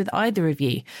face with either of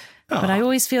you. But I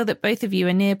always feel that both of you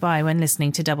are nearby when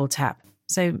listening to Double Tap.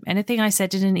 So anything I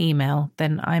said in an email,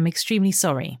 then I'm extremely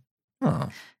sorry.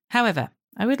 However,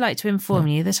 I would like to inform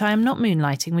you that I am not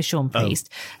moonlighting with Sean Priest,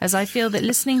 as I feel that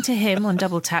listening to him on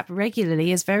Double Tap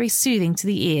regularly is very soothing to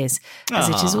the ears, as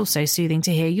it is also soothing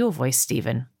to hear your voice,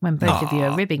 Stephen, when both of you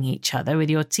are ribbing each other with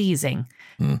your teasing.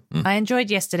 I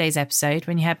enjoyed yesterday's episode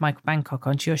when you had Michael Bangkok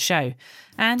onto your show,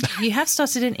 and you have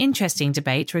started an interesting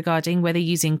debate regarding whether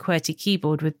using QWERTY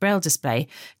keyboard with Braille display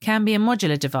can be a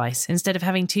modular device instead of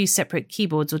having two separate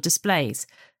keyboards or displays.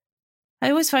 I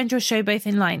always find your show both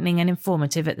enlightening and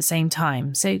informative at the same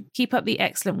time, so keep up the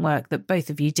excellent work that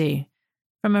both of you do.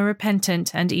 From a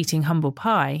repentant and eating humble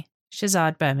pie,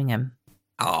 Shazad Birmingham.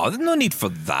 Oh, there's no need for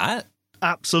that.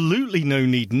 Absolutely no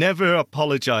need. Never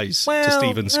apologise to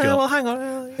Stephen Scott. Well, hang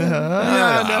on.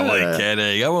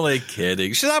 I'm only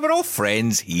kidding. Shazad, we're all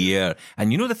friends here.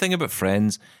 And you know the thing about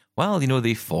friends? Well, you know,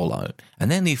 they fall out, and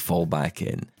then they fall back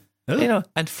in. You know,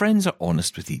 and friends are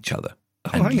honest with each other.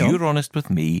 And you're honest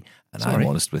with me, and I'm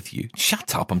honest with you.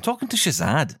 Shut up, I'm talking to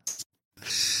Shazad.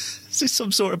 Is this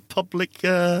some sort of public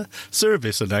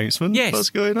service announcement? Yes.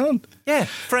 What's going on? Yeah,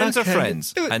 friends are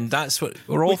friends. And that's what,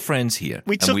 we're all friends here.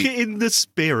 We took it in the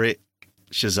spirit,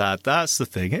 Shazad. That's the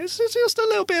thing. It's just a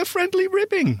little bit of friendly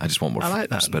ribbing. I just want more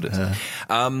spirit.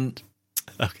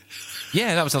 Okay.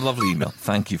 Yeah, that was a lovely email.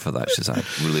 Thank you for that,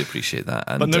 Shazad. Really appreciate that.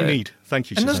 And, but no need. Thank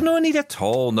you, Shazad. And there's no need at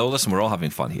all. No, listen, we're all having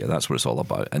fun here. That's what it's all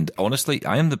about. And honestly,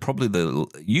 I am it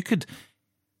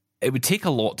would take a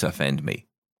lot to offend me.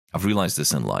 I've realised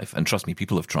this in life. And trust me,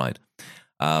 people have tried.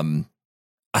 I'm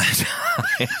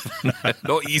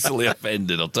not easily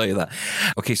offended, I'll tell you that.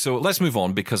 Okay, so let's move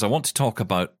on because I want to talk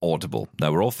about Audible.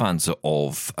 Now, we're all fans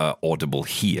of Audible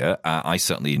here. I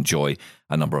certainly enjoy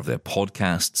a number of their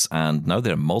podcasts and now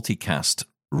their multicast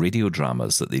radio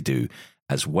dramas that they do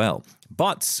as well.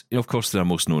 But, you know, of course, they're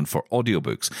most known for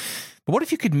audiobooks. But what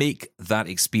if you could make that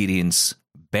experience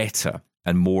better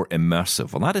and more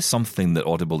immersive? Well, that is something that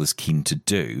Audible is keen to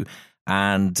do.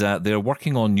 And they're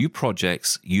working on new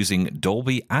projects using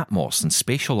Dolby Atmos and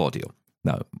spatial audio.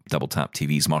 Now, Double Tap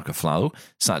TV's Mark Aflalo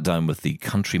sat down with the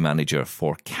country manager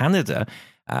for Canada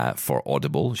for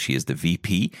Audible. She is the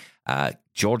VP,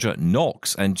 Georgia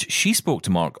Knox, and she spoke to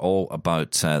Mark all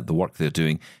about the work they're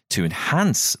doing to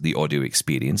enhance the audio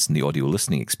experience and the audio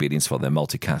listening experience for their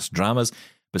multicast dramas,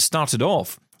 but started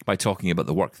off by talking about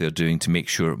the work they're doing to make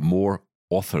sure more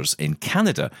authors in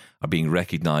Canada are being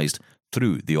recognised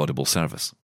through the Audible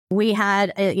service. We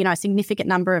had a significant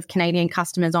number of Canadian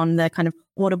customers on the kind of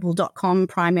audible.com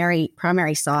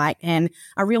primary site, and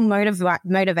a real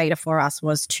motivator for us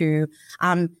was to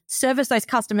service those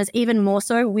customers even more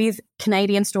so with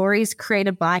Canadian stories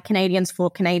created by Canadians for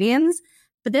Canadians,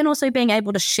 but then also being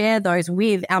able to share those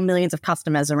with our millions of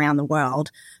customers around the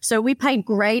world. So we paid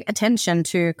great attention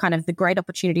to kind of the great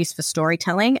opportunities for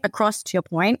storytelling across, to your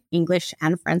point, English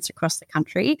and French across the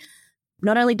country.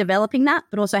 Not only developing that,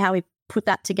 but also how we put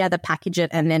that together, package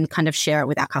it, and then kind of share it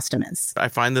with our customers. I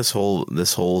find this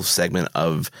whole segment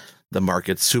of the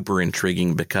market super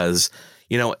intriguing because,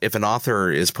 you know, if an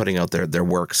author is putting out their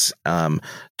works,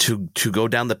 to go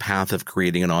down the path of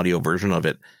creating an audio version of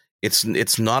it,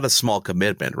 it's not a small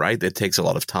commitment, right? It takes a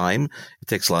lot of time. It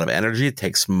takes a lot of energy. It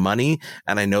takes money.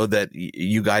 And I know that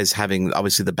you guys having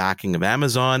obviously the backing of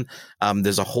Amazon,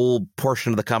 there's a whole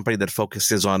portion of the company that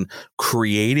focuses on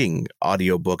creating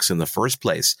audiobooks in the first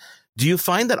place. Do you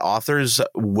find that authors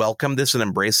welcome this and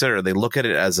embrace it, or they look at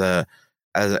it as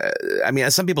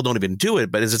some people don't even do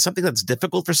it, but is it something that's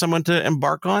difficult for someone to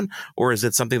embark on, or is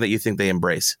it something that you think they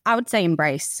embrace? I would say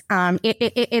embrace.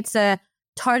 It's a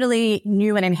totally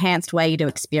new and enhanced way to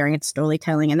experience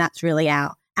storytelling, and that's really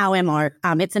our MO.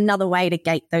 It's another way to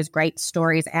get those great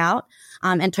stories out,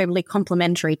 and totally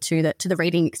complementary to the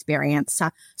reading experience.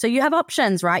 So you have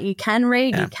options, right? You can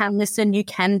read, you can listen, you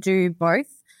can do both.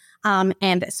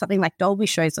 And something like Dolby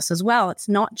shows us as well. It's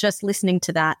not just listening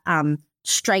to that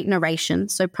straight narration.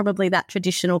 So probably that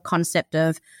traditional concept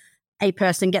of a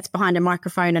person gets behind a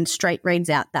microphone and straight reads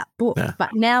out that book. Yeah.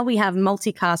 But now we have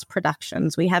multicast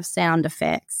productions. We have sound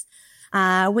effects.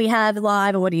 We have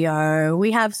live audio.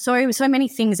 We have so many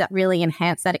things that really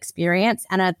enhance that experience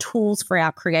and are tools for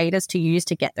our creators to use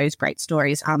to get those great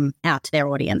stories out to their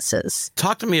audiences.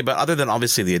 Talk to me about, other than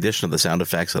obviously the addition of the sound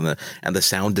effects and the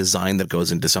sound design that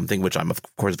goes into something, which I'm of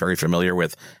course very familiar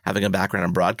with, having a background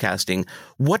in broadcasting.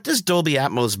 What does Dolby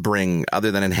Atmos bring other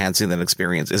than enhancing that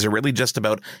experience? Is it really just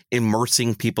about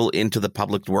immersing people into the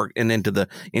public work and into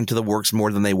the works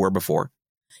more than they were before?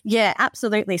 Yeah,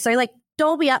 absolutely. So like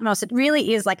Dolby Atmos, it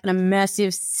really is like an immersive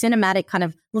cinematic kind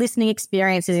of listening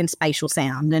experiences in spatial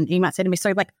sound. And you might say to me,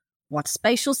 so like, what's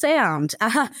spatial sound?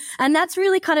 And that's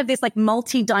really kind of this like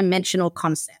multi-dimensional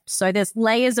concept. So there's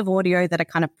layers of audio that are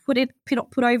kind of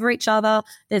put over each other.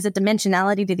 There's a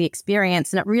dimensionality to the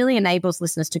experience, and it really enables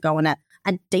listeners to go on a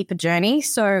deeper journey.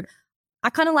 So I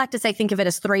kind of like to say, think of it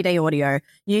as 3D audio.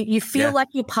 You feel like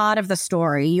you're part of the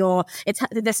story.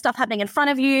 There's stuff happening in front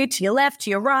of you, to your left,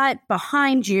 to your right,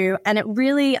 behind you, and it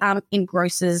really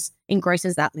engrosses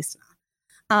that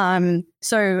listener.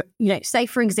 So, say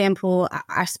for example,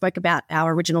 I spoke about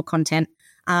our original content.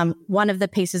 One of the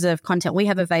pieces of content we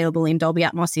have available in Dolby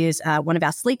Atmos is one of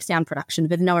our sleep sound productions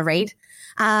with Noah Reid,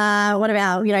 one of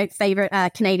our favorite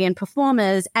Canadian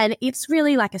performers, and it's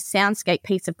really like a soundscape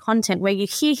piece of content where you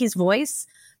hear his voice,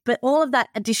 but all of that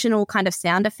additional kind of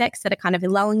sound effects that are kind of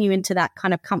lulling you into that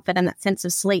kind of comfort and that sense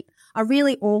of sleep are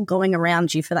really all going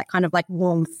around you for that kind of like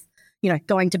warmth,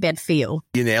 going to bed feel.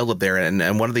 You nailed it there,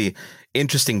 and one of the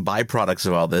interesting byproducts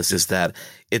of all this is that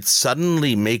it's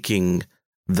suddenly making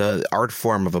the art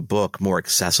form of a book more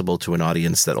accessible to an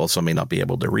audience that also may not be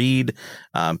able to read,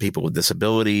 people with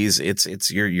disabilities. It's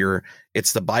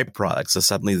the byproduct. So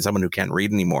suddenly someone who can't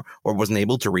read anymore, or wasn't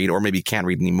able to read, or maybe can't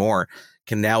read anymore,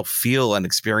 can now feel and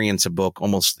experience a book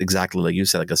almost exactly like you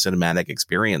said, like a cinematic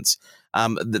experience.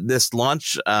 This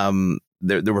launch,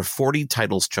 there were 40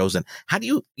 titles chosen. How do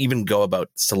you even go about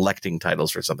selecting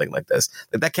titles for something like this?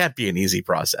 That can't be an easy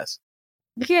process.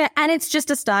 Yeah, and it's just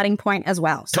a starting point as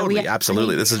well. So totally,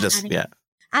 absolutely. This is just,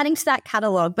 adding to that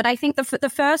catalog. But I think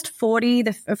the first 40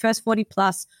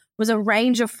 plus was a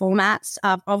range of formats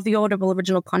of the Audible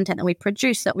original content that we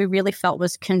produced that we really felt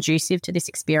was conducive to this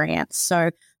experience.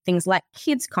 So things like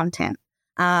kids content,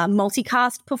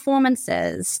 multicast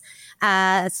performances,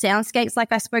 soundscapes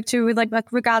like I spoke to with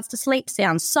like regards to sleep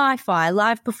sounds, sci-fi,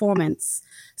 live performance.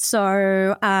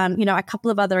 So, a couple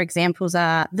of other examples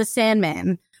are The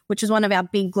Sandman, which is one of our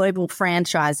big global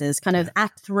franchises. Kind of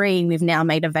Act 3 we've now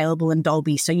made available in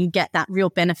Dolby, so you get that real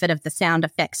benefit of the sound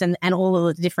effects and all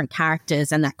of the different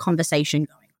characters and that conversation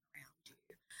going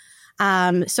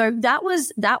around you. So that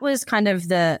was kind of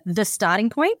the starting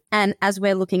point. And as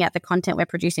we're looking at the content we're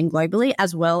producing globally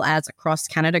as well as across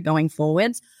Canada going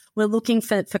forwards, we're looking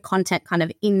for content kind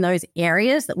of in those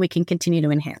areas that we can continue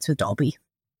to enhance with Dolby.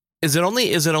 Is it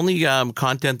only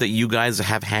content that you guys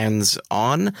have hands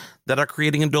on that are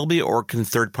creating in Dolby, or can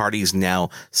third parties now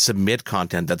submit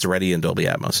content that's already in Dolby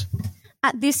Atmos?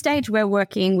 At this stage, we're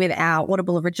working with our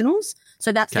Audible originals.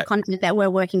 So that's the content that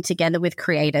we're working together with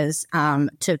creators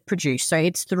to produce. So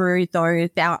it's through our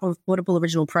Audible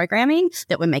original programming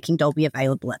that we're making Dolby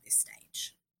available at this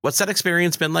stage. What's that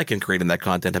experience been like in creating that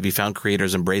content? Have you found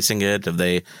creators embracing it?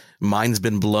 Mind's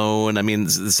been blown? I mean,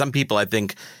 some people, I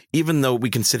think, even though we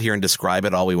can sit here and describe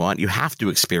it all we want, you have to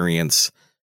experience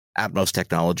Atmos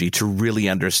technology to really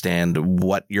understand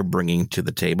what you're bringing to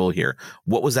the table here.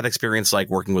 What was that experience like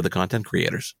working with the content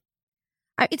creators?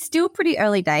 It's still pretty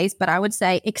early days, but I would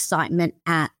say excitement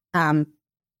at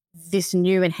this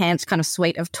new enhanced kind of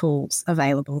suite of tools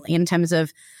available in terms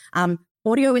of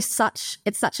audio is such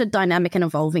a dynamic and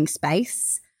evolving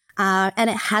space. And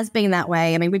it has been that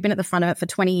way. I mean, we've been at the front of it for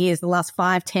 20 years. The last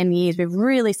 5-10 years, we've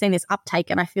really seen this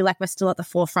uptake. And I feel like we're still at the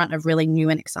forefront of really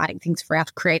new and exciting things for our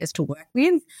creators to work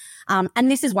with. And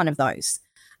this is one of those.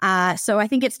 So I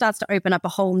think it starts to open up a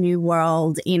whole new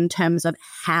world in terms of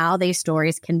how these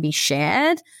stories can be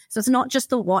shared. So it's not just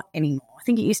the what anymore. I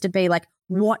think it used to be like,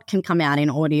 what can come out in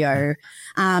audio.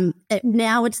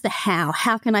 Now it's the how.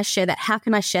 How can I share that? How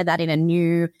can I share that in a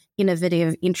new,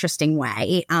 innovative, interesting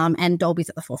way? And Dolby's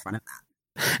at the forefront of that.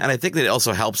 And I think that it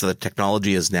also helps that the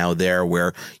technology is now there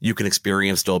where you can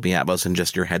experience Dolby Atmos in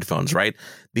just your headphones, right?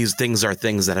 These things are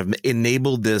things that have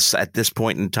enabled this at this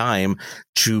point in time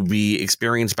to be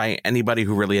experienced by anybody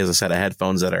who really has a set of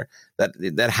headphones that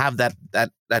have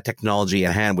that technology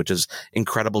at hand, which is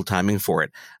incredible timing for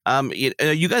it.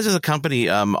 You guys as a company,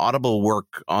 Audible,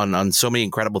 work on so many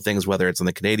incredible things, whether it's on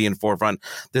the Canadian forefront.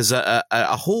 There's a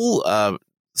whole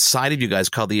side of you guys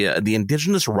called the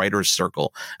Indigenous Writers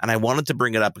Circle, and I wanted to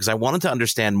bring it up because I wanted to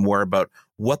understand more about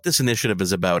what this initiative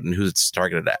is about and who it's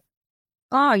targeted at.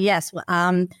 Oh yes,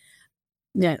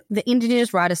 the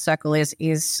Indigenous Writers Circle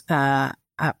is an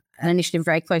initiative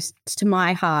very close to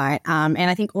my heart, and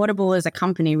I think Audible as a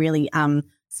company really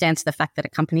stands for the fact that a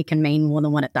company can mean more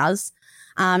than what it does,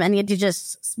 and the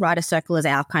Indigenous Writers Circle is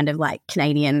our kind of like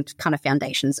Canadian kind of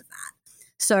foundations of that.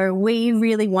 So we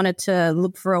really wanted to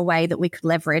look for a way that we could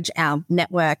leverage our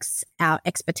networks, our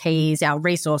expertise, our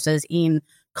resources in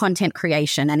content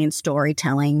creation and in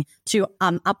storytelling to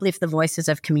uplift the voices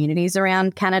of communities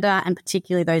around Canada, and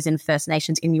particularly those in First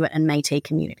Nations, Inuit and Métis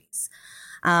communities.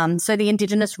 So the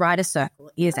Indigenous Writers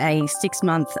Circle is a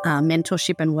 6-month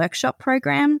mentorship and workshop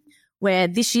program where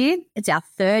this year, it's our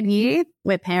 3rd year,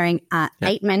 we're pairing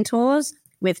 8 mentors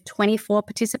with 24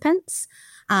 participants.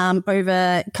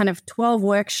 Over kind of 12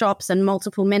 workshops and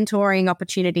multiple mentoring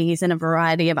opportunities and a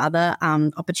variety of other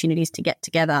opportunities to get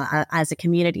together as a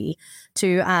community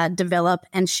to develop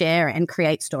and share and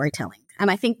create storytelling. And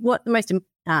I think what the most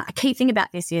key thing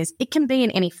about this is it can be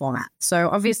in any format. So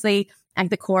obviously at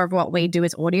the core of what we do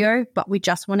is audio, but we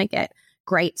just want to get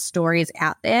great stories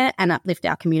out there and uplift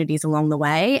our communities along the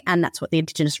way. And that's what the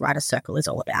Indigenous Writers Circle is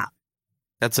all about.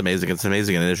 That's amazing. It's an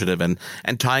amazing initiative, and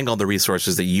tying all the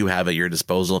resources that you have at your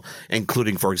disposal,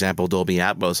 including, for example, Dolby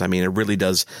Atmos. I mean, it really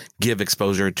does give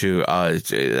exposure to. It's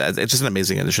just an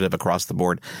amazing initiative across the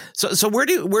board. So where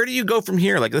do you go from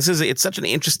here? Like it's such an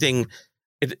interesting.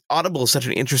 Audible is such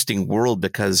an interesting world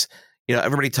because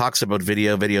everybody talks about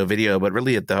video, but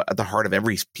really at the heart of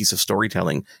every piece of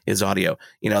storytelling is audio.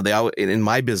 In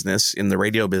my business, in the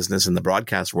radio business, in the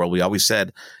broadcast world, we always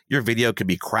said your video could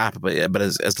be crap, but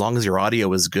as long as your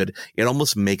audio is good, it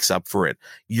almost makes up for it.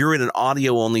 You're in an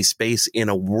audio only space in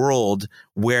a world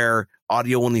where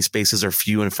audio only spaces are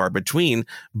few and far between,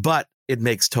 but it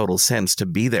makes total sense to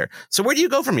be there. So where do you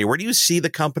go from here? Where do you see the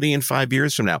company in 5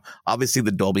 years from now? Obviously,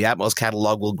 the Dolby Atmos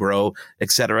catalog will grow,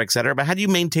 et cetera, et cetera. But how do you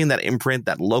maintain that imprint,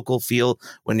 that local feel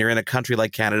when you're in a country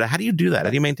like Canada? How do you do that? How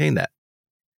do you maintain that?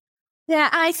 Yeah,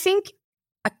 I think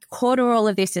a core to all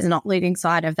of this is not losing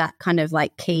sight of that kind of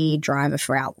like key driver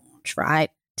for our launch, right?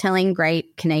 Telling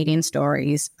great Canadian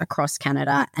stories across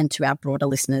Canada and to our broader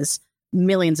listeners,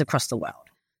 millions across the world.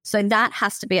 So that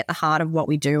has to be at the heart of what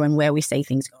we do and where we see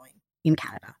things going in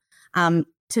Canada.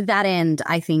 To that end,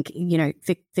 I think,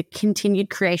 the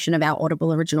continued creation of our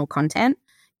Audible original content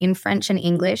in French and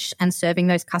English and serving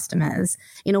those customers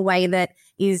in a way that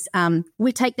is,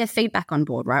 we take their feedback on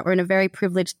board, right? We're in a very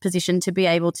privileged position to be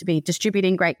able to be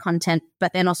distributing great content,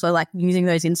 but then also like using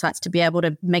those insights to be able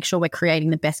to make sure we're creating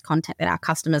the best content that our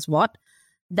customers want.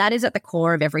 That is at the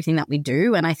core of everything that we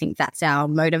do. And I think that's our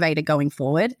motivator going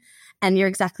forward. And you're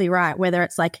exactly right, whether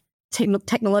it's like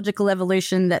technological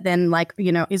evolution that then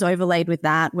is overlaid with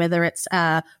that, whether it's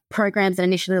programs and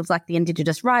initiatives like the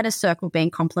Indigenous Writers Circle being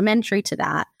complementary to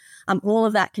that, all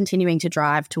of that continuing to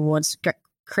drive towards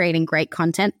creating great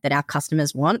content that our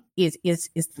customers want is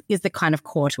the kind of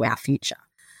core to our future.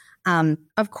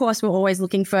 Of course, we're always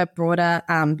looking for broader,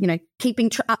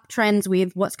 keeping up trends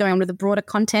with what's going on with the broader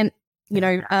content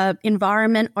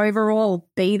environment overall,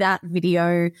 be that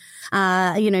video,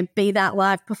 be that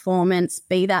live performance,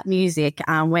 be that music.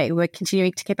 We're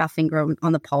continuing to keep our finger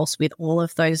on the pulse with all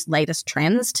of those latest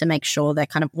trends to make sure that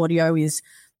kind of audio is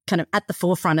kind of at the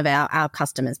forefront of our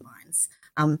customers' minds.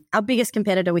 Our biggest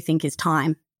competitor, we think, is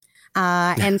time.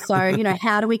 And so,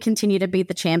 how do we continue to be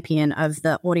the champion of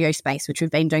the audio space, which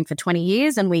we've been doing for 20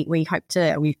 years and we hope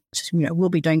we'll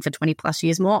be doing for 20 plus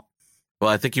years more. Well,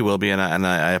 I think you will be, and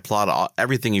I applaud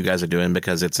everything you guys are doing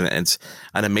because it's an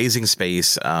amazing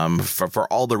space for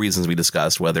all the reasons we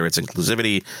discussed, whether it's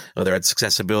inclusivity, whether it's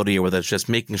accessibility, or whether it's just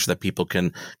making sure that people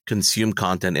can consume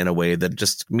content in a way that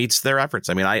just meets their efforts.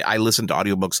 I mean, I listen to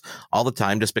audiobooks all the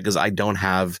time just because I don't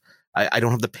have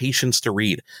the patience to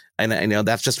read. And I know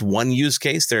that's just one use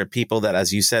case. There are people that,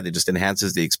 as you said, it just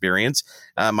enhances the experience.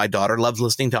 My daughter loves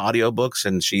listening to audiobooks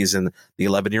and she's in the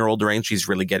 11-year-old range. She's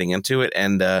really getting into it.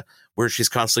 And where she's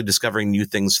constantly discovering new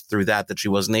things through that she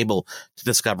wasn't able to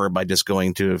discover by just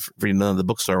going to the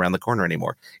bookstore around the corner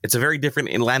anymore. It's a very different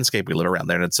landscape we live around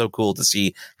there, and it's so cool to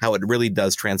see how it really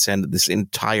does transcend this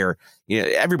entire,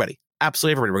 everybody,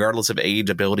 absolutely everybody, regardless of age,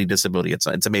 ability, disability.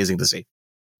 It's amazing to see.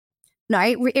 No,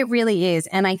 it really is.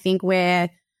 And I think where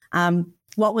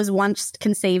what was once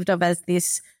conceived of as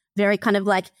this very kind of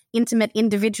like intimate,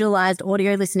 individualized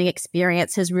audio listening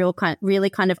experience has really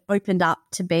kind of opened up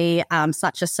to be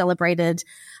such a celebrated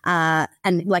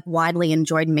and like widely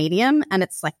enjoyed medium. And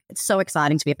it's so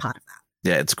exciting to be a part of that.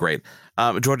 Yeah, it's great.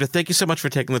 Georgia, thank you so much for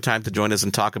taking the time to join us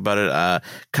and talk about it.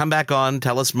 Come back on,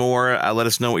 tell us more, let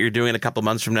us know what you're doing in a couple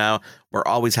months from now. We're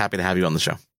always happy to have you on the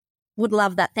show. Would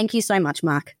love that. Thank you so much,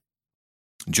 Mark.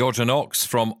 Georgia Knox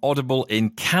from Audible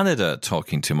in Canada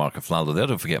talking to Mark Aflalo there.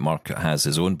 Don't forget, Mark has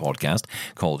his own podcast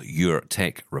called Your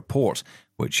Tech Report,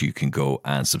 which you can go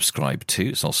and subscribe to.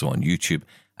 It's also on YouTube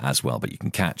as well, but you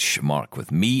can catch Mark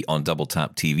with me on Double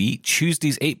Tap TV,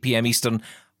 Tuesdays, 8 p.m. Eastern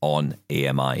on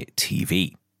AMI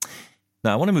TV.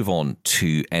 Now, I want to move on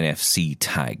to NFC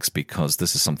tags because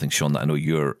this is something, Sean, that I know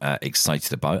you're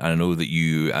excited about. And I know that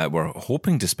you were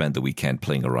hoping to spend the weekend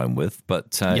playing around with,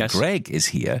 but yes. Greg is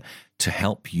here to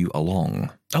help you along.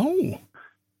 Oh.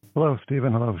 Hello,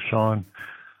 Stephen. Hello, Sean.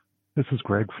 This is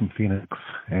Greg from Phoenix,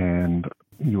 and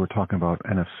you were talking about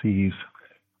NFCs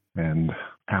and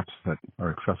apps that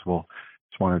are accessible.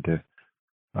 Just wanted to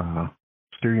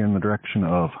steer you in the direction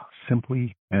of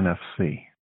Simply NFC.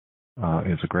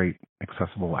 Is a great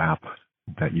accessible app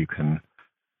that you can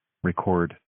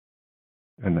record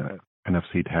an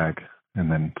NFC tag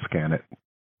and then scan it,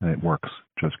 and it works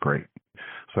just great.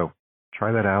 So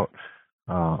try that out.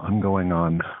 I'm going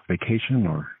on vacation,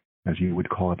 or as you would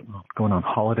call it, going on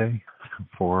holiday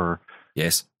for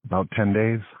about 10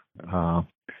 days.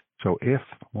 So if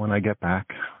when I get back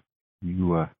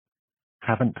you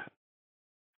haven't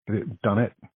done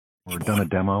it or done a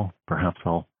demo, perhaps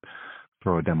I'll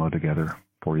throw a demo together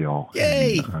for you all.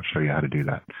 Yay! And I'll show you how to do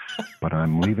that. But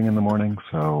I'm leaving in the morning,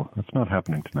 so it's not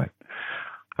happening tonight.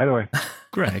 Either way,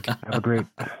 Greg, have a great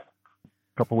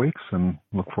couple weeks and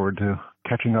look forward to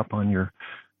catching up on your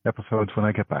episodes when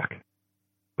I get back.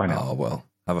 Bye now. Oh, well,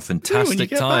 have a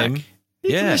fantastic time. You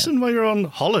can listen while you're on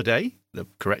holiday. The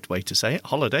correct way to say it,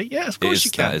 holiday. Yeah, of course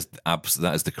you can.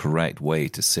 That is the correct way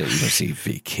to say it. You don't say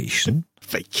vacation.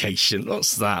 Vacation?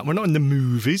 What's that? We're not in the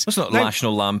movies. That's not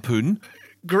National Lampoon.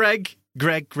 Greg,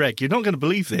 you're not going to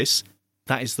believe this.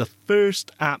 That is the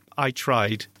first app I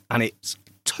tried, and it's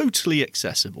totally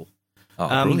accessible. Oh,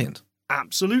 brilliant.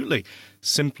 Absolutely.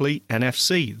 Simply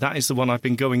NFC. That is the one I've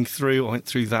been going through. I went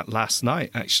through that last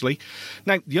night, actually.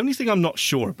 Now, the only thing I'm not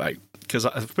sure about, because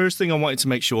the first thing I wanted to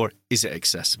make sure, is it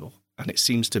accessible? And it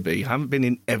seems to be. I haven't been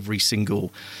in every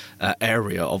single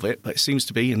area of it, but it seems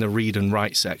to be in the read and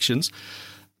write sections.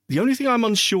 The only thing I'm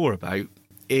unsure about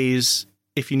is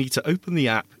if you need to open the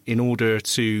app in order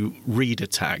to read a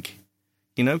tag.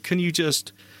 Can you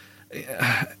just...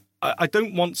 I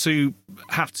don't want to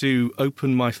have to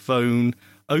open my phone,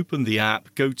 open the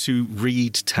app, go to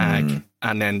read tag,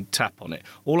 and then tap on it.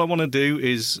 All I want to do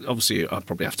is, obviously, I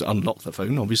probably have to unlock the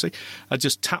phone, obviously. I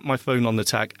just tap my phone on the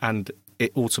tag and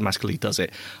it automatically does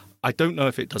it. I don't know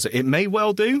if it does it. It may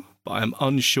well do, but I'm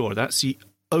unsure. That's the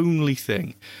only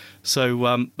thing.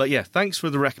 So, but yeah, thanks for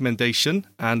the recommendation.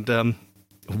 And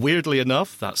weirdly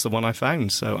enough, that's the one I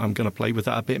found. So I'm going to play with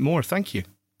that a bit more. Thank you.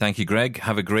 Thank you, Greg.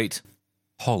 Have a great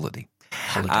holiday.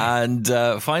 And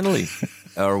finally,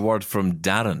 our word from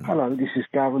Darren. Hello, this is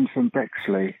Darren from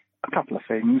Bexley. A couple of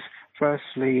things.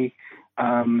 Firstly,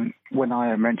 when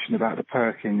I mentioned about the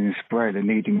Perkins Braille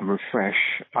needing a refresh,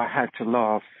 I had to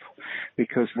laugh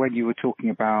because when you were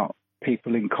talking about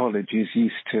people in colleges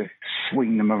used to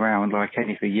swing them around like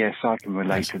anything, yes, I can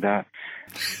relate to that.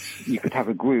 You could have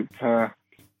a group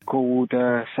called,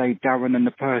 say, Darren and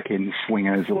the Perkins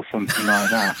Swingers or something like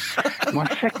that. My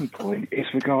second point is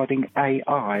regarding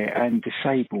AI and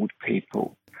disabled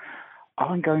people.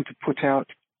 I'm going to put out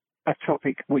a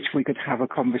topic which we could have a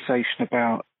conversation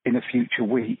about in a future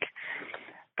week.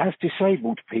 As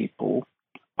disabled people,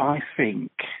 I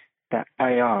think that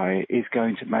AI is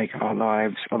going to make our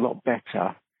lives a lot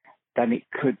better than it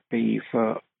could be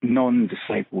for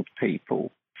non-disabled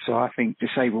people. So I think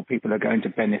disabled people are going to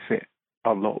benefit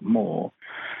a lot more.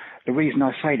 The reason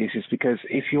I say this is because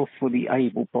if you're fully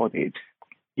able-bodied,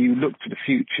 you look to the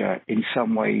future in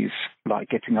some ways like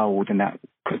getting old, and that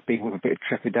could be with a bit of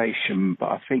trepidation. But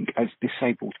I think as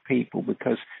disabled people,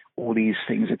 because all these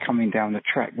things are coming down the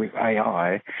track with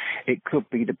AI, it could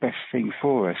be the best thing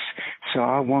for us. So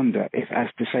I wonder if as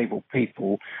disabled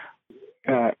people,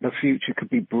 the future could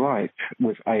be bright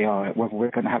with AI, whether we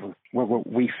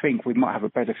think we might have a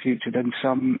better future than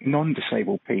some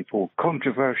non-disabled people.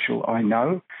 Controversial, I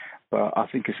know, but I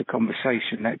think it's a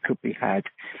conversation that could be had.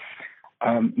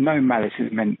 No malice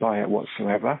is meant by it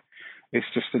whatsoever. It's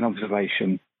just an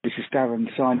observation. This is Darren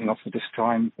signing off for this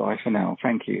time. Bye for now.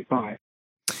 Thank you. Bye.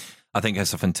 I think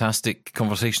it's a fantastic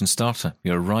conversation starter.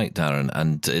 You're right, Darren,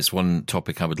 and it's one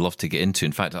topic I would love to get into.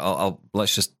 In fact,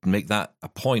 let's just make that a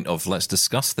point of let's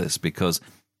discuss this, because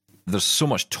there's so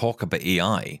much talk about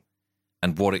AI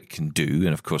and what it can do,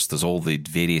 and of course there's all the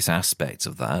various aspects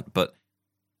of that, but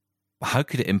how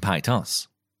could it impact us?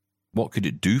 What could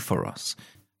it do for us?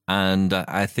 And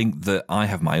I think that I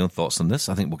have my own thoughts on this.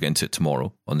 I think we'll get into it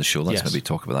tomorrow on the show. Let's maybe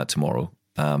talk about that tomorrow.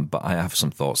 But I have some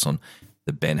thoughts on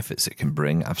the benefits it can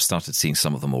bring. I've started seeing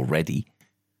some of them already,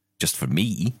 just for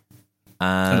me.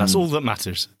 And that's all that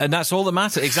matters. And that's all that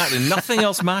matters. Exactly. Nothing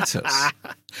else matters.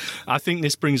 I think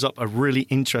this brings up a really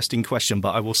interesting question,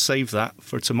 but I will save that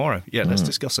for tomorrow. Yeah, let's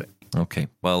discuss it. Okay.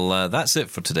 Well, that's it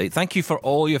for today. Thank you for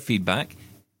all your feedback.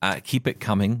 Keep it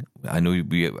coming. I know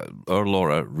our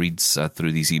Laura reads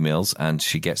through these emails, and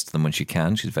she gets to them when she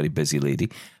can. She's a very busy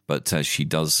lady, but she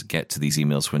does get to these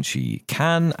emails when she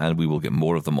can, and we will get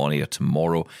more of them on air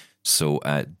tomorrow. So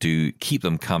do keep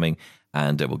them coming,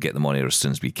 and we'll get them on air as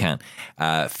soon as we can.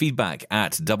 Feedback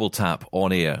at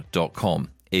doubletaponair.com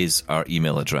is our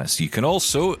email address. You can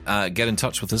also get in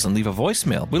touch with us and leave a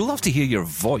voicemail. We love to hear your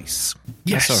voice.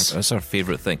 Yes. That's our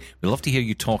favourite thing. We love to hear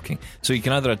you talking. So you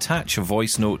can either attach a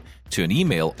voice note to an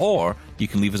email, or you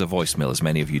can leave us a voicemail, as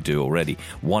many of you do already.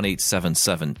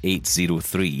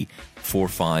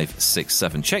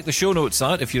 1-877-803-4567. Check the show notes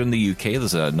out. If you're in the UK,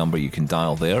 there's a number you can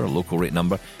dial there, a local rate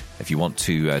number. If you want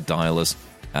to dial us,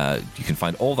 you can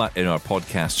find all that in our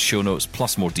podcast show notes,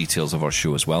 plus more details of our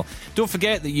show as well. Don't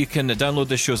forget that you can download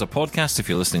this show as a podcast if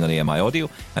you're listening on AMI Audio,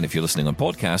 and if you're listening on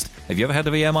podcast. Have you ever heard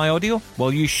of AMI Audio?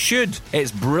 Well, you should.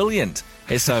 It's brilliant.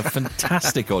 It's a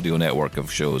fantastic audio network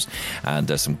of shows,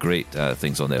 and some great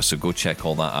things on there. So go check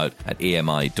all that out at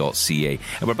ami.ca.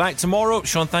 And we're back tomorrow.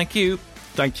 Sean, thank you.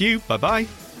 Thank you. Bye-bye.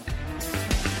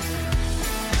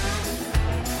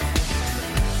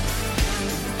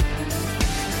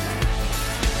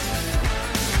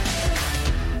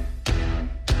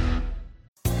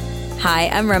 Hi,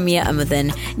 I'm Ramya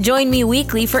Amudan. Join me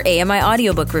weekly for AMI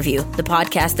Audiobook Review, the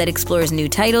podcast that explores new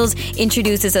titles,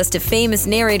 introduces us to famous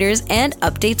narrators, and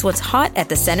updates what's hot at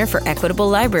the Center for Equitable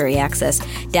Library Access.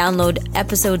 Download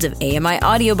episodes of AMI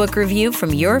Audiobook Review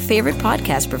from your favorite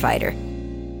podcast provider.